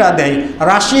 ব্রিটিশরা দেয়,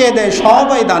 রাশিয়া দেয়,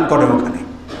 সবাই দান করে ওখানে।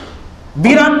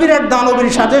 বিরাট বিরাট দানবীর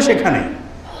সাজে সেখানে।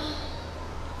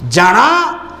 যারা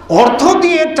অর্থ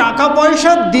দিয়ে, টাকা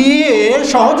পয়সা দিয়ে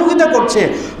সহযোগিতা করছে,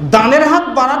 দানের হাত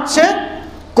বাড়াচ্ছে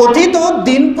কথিত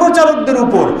দিন প্রচারকদের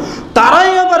উপর,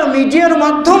 তারাই আবার মিডিয়ার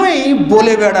মাধ্যমেই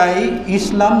বলে বেড়ায়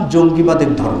ইসলাম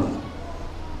জঙ্গিবাদের ধর্ম।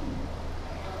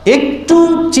 একটু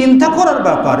চিন্তা করার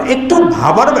ব্যাপার, একটু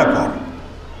ভাবার ব্যাপার,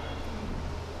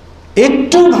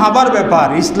 একটু ভাবার ব্যাপার।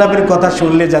 ইসলামের কথা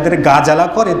শুনলে যাদের গা জ্বালা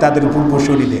করে তাদের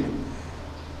পূর্বসূরীদের।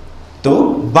 তো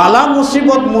বালা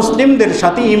মুসিবত মুসলিমদের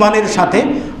সাথে, ইমানের সাথে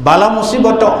বালা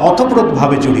মুসিবতটা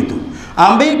অতপ্রতভাবে জড়িত।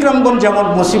 আম্বে ইকরামগণ যেমন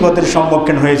মুসিবতের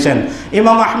সম্মুখীন হয়েছেন,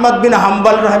 ইমাম আহমদ বিন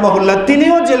হাম্বল রাহিমাহুল্লাহ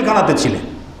তিনিও জেলখানাতে ছিলেন।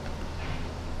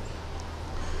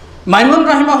 মাইমুন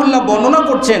রাহিমাহুল্লাহ বর্ণনা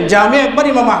করছেন যে আমি একবার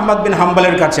ইমাম আহমদ বিন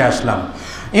হাম্বলের কাছে আসলাম।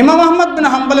 ইমাম আহমদ বিন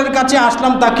হাম্বলের কাছে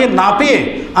আসলাম, তাকে না পেয়ে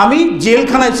আমি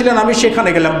জেলখানায় ছিলেন, আমি সেখানে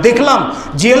গেলাম, দেখলাম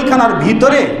জেলখানার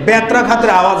ভিতরে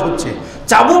বেত্রাঘাতের আওয়াজ হচ্ছে,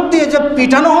 চাবুক দিয়ে যে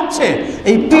পিটানো হচ্ছে,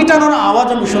 এই পিটানোর আওয়াজ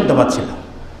আমি শুনতে পাচ্ছিলাম।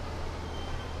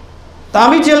 তা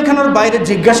আমি জেলখানার বাইরে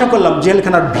জিজ্ঞাসা করলাম,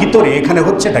 জেলখানার ভিতরে এখানে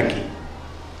হচ্ছেটা কি?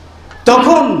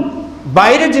 তখন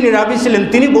বাইরে যিনি রাবি ছিলেন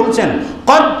তিনি বলছেন,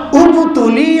 কদ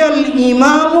উবতুলিয়াল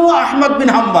ইমামু আহমদ বিন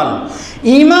হাম্বল,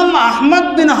 ইমাম আহমদ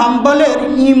বিন হাম্বলের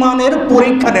ইমানের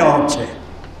পরীক্ষা নেওয়া হচ্ছে,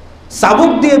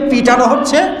 চাবুক দিয়ে পিটানো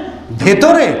হচ্ছে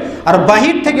ভেতরে, আর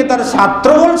বাহির থেকে তার ছাত্র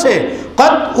বলছে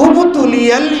কদ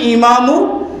উবতুলিয়াল ইমামু,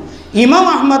 ইমাম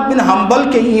আহমদ বিন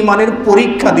হাম্বলকে ইমানের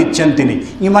পরীক্ষা দিচ্ছেন, তিনি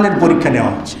ইমানের পরীক্ষা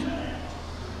নেওয়া হচ্ছে।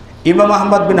 ইমাম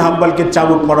আহমদ বিন হাম্বলকে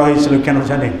চাবুক মারা হয়েছিল কেন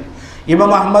জানেন?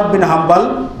 ইমাম আহমদ বিন হাম্বল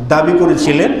দাবি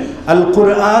করেছিলেন আল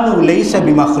কুরআন লাইসা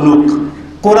বিমাখলুক,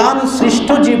 কোরআন সৃষ্ট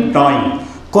জীব নয়,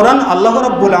 কোরআন আল্লাহ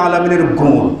রাব্বুল আলামিনের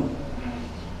গুণ।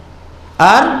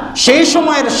 আর সেই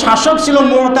সময়ের শাসক ছিল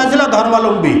মুতাজিলা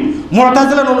ধর্মাবলম্বী,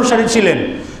 মুতাজিলার অনুসারী ছিলেন।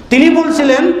 তিনি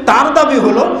বলছিলেন, তার দাবি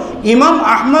হলো ইমাম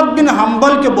আহমদ বিন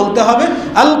হাম্বলকে বলতে হবে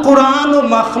আল কুরআন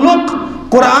মাখলুক,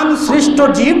 কোরআন সৃষ্ট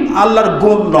জীব, আল্লাহর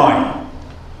গুণ নয়।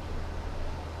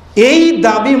 এই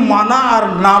দাবি মানা আর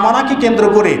না মানাকে কেন্দ্র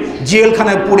করে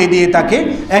জেলখানায় পুড়ে দিয়ে তাকে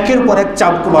একের পর এক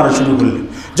চাবুক মারা শুরু করলেন।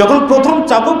 যখন প্রথম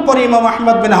চাবুক পরে ইমাম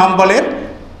আহমদ বিন হাম্বলের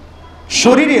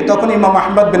শরীরে, তখন ইমাম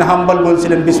আহমদ বিন হাম্বল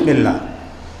বলছিলেন বিসমিল্লাহ,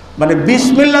 মানে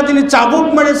বিসমিল্লাহ, তিনি চাবুক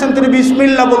মেরেছেন, তিনি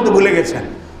বিসমিল্লাহ বলতে ভুলে গেছেন,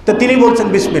 তো তিনি বলছেন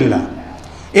বিসমিল্লাহ।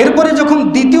 এরপরে যখন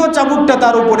দ্বিতীয় চাবুকটা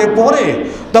তার উপরে পড়ে,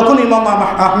 তখন ইমাম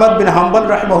আহমদ বিন হাম্বল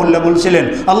রাহিমাহুল্লাহ বলছিলেন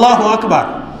আল্লাহু আকবার।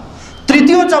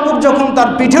 তৃতীয় চাবুক যখন তার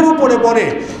পিঠের উপরে পড়ে,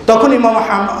 তখন ইমাম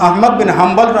আহমদ বিন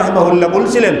হাম্বল রাহিমাহুল্লাহ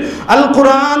বলছিলেন আল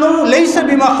কুরআনু লাইসা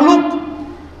বিমাখলুক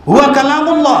হুয়া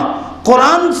কালামুল্লাহ,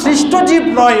 কোরআন সৃষ্ট জীব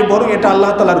নয়, বরং এটা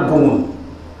আল্লাহ তাআলার গুণ।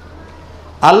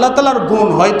 আল্লাহ তাআলার গুণ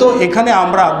হয়তো এখানে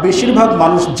আমরা বেশিরভাগ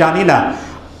মানুষ জানি না।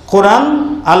 কোরআন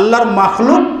আল্লাহর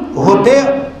মাখলুক হতে,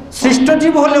 সৃষ্ট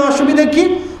জীব হলে অসুবিধা কি?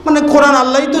 মানে কোরআন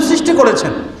আল্লাহই তো সৃষ্টি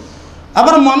করেছেন,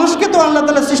 আবার মানুষকে তো আল্লাহ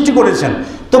তাআলা সৃষ্টি করেছেন,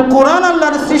 তো কোরআন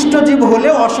আল্লাহর সৃষ্ট জীব হলে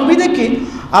অসুবিধা কি?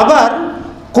 আবার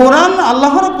কোরআন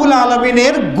আল্লাহ রাব্বুল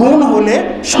আলামিনের গুণ হলে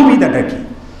সুবিধাটা কি?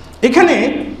 এখানে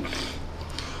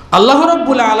আল্লাহ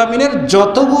রাব্বুল আলামিনের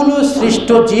যতগুলো সৃষ্ট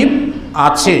জীব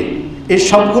আছে, এই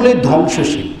সবগুলোই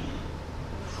ধ্বংসশীল।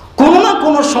 কোনো না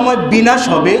কোনো সময় বিনাশ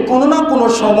হবে, কোনো না কোনো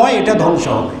সময় এটা ধ্বংস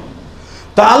হবে।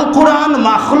 তো আল কোরআন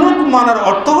মাখলুক মানার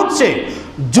অর্থ হচ্ছে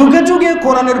যুগে যুগে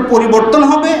কোরআনের পরিবর্তন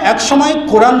হবে, এক সময়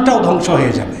কোরআনটাও ধ্বংস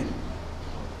হয়ে যাবে।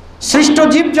 সৃষ্ট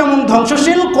জীব যেমন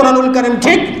ধ্বংসশীল, কোরআনুল কারীম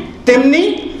ঠিক তেমনি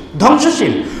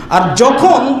ধ্বংসশীল। আর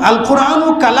যখন আল কোরআন ও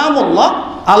কালামুল্লাহ,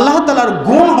 আল্লাহ তাআলার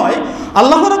গুণ হয়,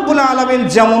 আল্লাহ রাব্বুল আলামিন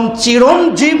যেমন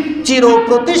চিরঞ্জীব, চির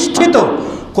প্রতিষ্ঠিত,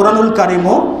 কোরআনুল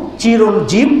কারীমও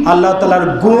চিরঞ্জীব, আল্লাহ তাআলার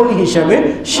গুণ হিসেবে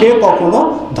সে কখনো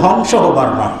ধ্বংস হবার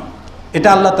নয়। এটা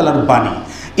আল্লাহ তাআলার বাণী।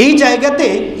 এই জায়গাতে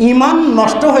ঈমান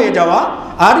নষ্ট হয়ে যাওয়া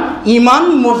আর ঈমান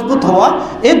মজবুত হওয়া,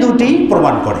 এ দুটি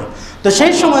প্রমাণ করে। তো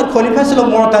সেই সময়ের খলিফা ছিল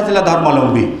মুতাজিলা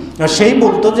ধর্মাবলম্বী, সেই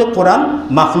বলতো যে কোরআন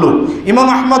মাখলুক। ইমাম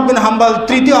আহমদ বিন হাম্বল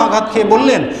তৃতীয় আঘাত খেয়ে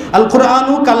বললেন আল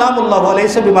কুরআনু কালামুল্লাহ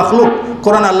লাইসা বিমাখলুক,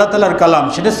 কোরআন আল্লাহ তাআলার কালাম,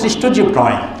 সেটা সৃষ্ট জীব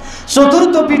নয়।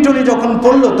 চতুর্থ পিটুনি যখন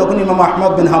পড়ল, তখন ইমাম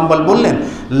আহমদ বিন হাম্বল বললেন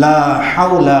লা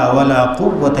হাওলা ওয়ালা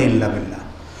কুওয়াতা ইল্লা বিল্লাহ,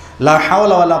 লা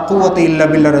হাওলা ওয়ালা কুওয়াতা ইল্লা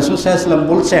বিল্লাহ। রাসূল সাল্লাল্লাহু আলাইহি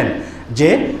ওয়াসাল্লাম বলছেন যে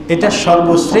এটা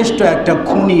সর্বশ্রেষ্ঠ একটা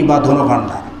খনি বা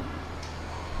ধনভাণ্ডার।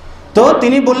 তো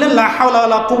তিনি বললেন লা হাওলা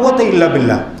ওয়ালা কুওয়াতা ইল্লা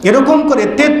বিল্লাহ। এরকম করে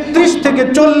 33 থেকে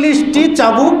 40টি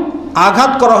চাবুক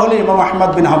আঘাত করা হলো ইমাম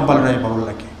আহমদ বিন হাম্বল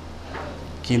রাহিমাহুল্লাহকে।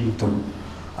 কিন্তু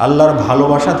আল্লাহর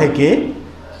ভালোবাসা থেকে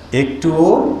একটুও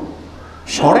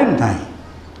সরেন নাই।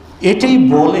 এটাই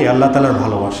বলে আল্লাহ তাআলার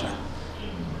ভালোবাসা,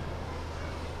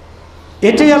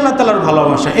 এটাই আল্লাহ তাআলার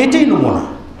ভালোবাসা, এটাই নমুনা।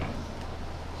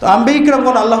 তো আম্বিয়া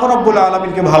ইকরামগণ আল্লাহ রাব্বুল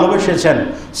আলামিনকে ভালোবেসেছেন,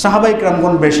 সাহাবা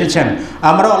ইকরামগণ বেসেছেন,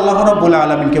 আমরা আল্লাহ রাব্বুল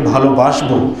আলামিনকে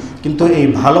ভালোবাসবো, কিন্তু এই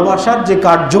ভালোবাসার যে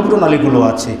কার্যপ্রণালীগুলো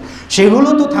আছে সেগুলো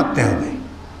তো থাকতে হবে।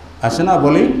 আছে না,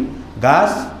 বলি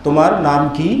গাছ তোমার নাম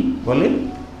কি, বলে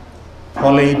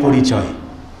ফলেই পরিচয়,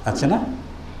 আছে না?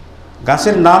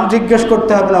 গাছের নাম জিজ্ঞেস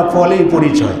করতে হবে না, ফলেই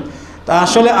পরিচয়। তা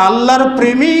আসলে আল্লাহর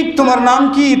প্রেমিক, তোমার নাম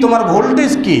কি, তোমার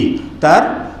ভোল্টেজ কি, তার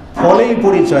ফলেই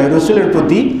পরিচয়। রসুলের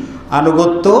প্রতি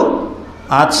আনুগত্য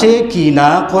আছে কি না,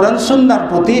 কোরআন সুন্নাহর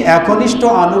প্রতি একনিষ্ঠ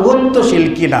আনুগত্যশীল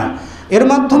কি না, এর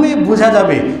মাধ্যমে বোঝা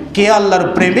যাবে কে আল্লাহর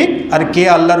প্রেমিক আর কে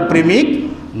আল্লাহর প্রেমিক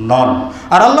নন।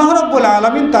 আর আল্লাহ রাব্বুল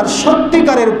আলামিন তার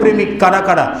সত্যিকারের প্রেমিক কারা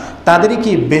কারা, তাদেরই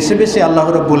কি বেছে বেছে আল্লাহ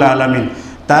রাব্বুল আলামিন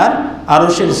তার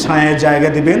আরশের ছায়ায় জায়গা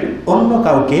দিবেন, অন্য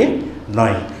কাউকে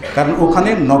নয়। কারণ ওখানে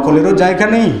নকলেরও জায়গা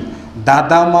নেই,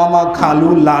 দাদা মামা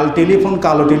খালু লাল টেলিফোন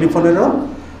কালো টেলিফোনেরও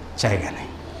জায়গা নেই।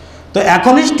 তো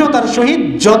একনিষ্ঠতার সহিত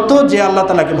যত যে আল্লাহ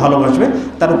তাআলাকে ভালোবাসবে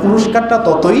তার পুরস্কারটা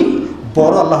ততই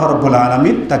বড় আল্লাহ রাব্বুল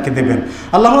আলামিন তাকে দেবেন।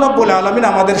 আল্লাহ রাব্বুল আলামিন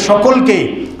আমাদের সকলকে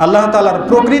আল্লাহ তাআলার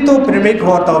প্রকৃত প্রেমিক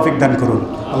হওয়ার তৌফিক দান করুন।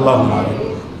 আল্লাহুম্মা আমিন।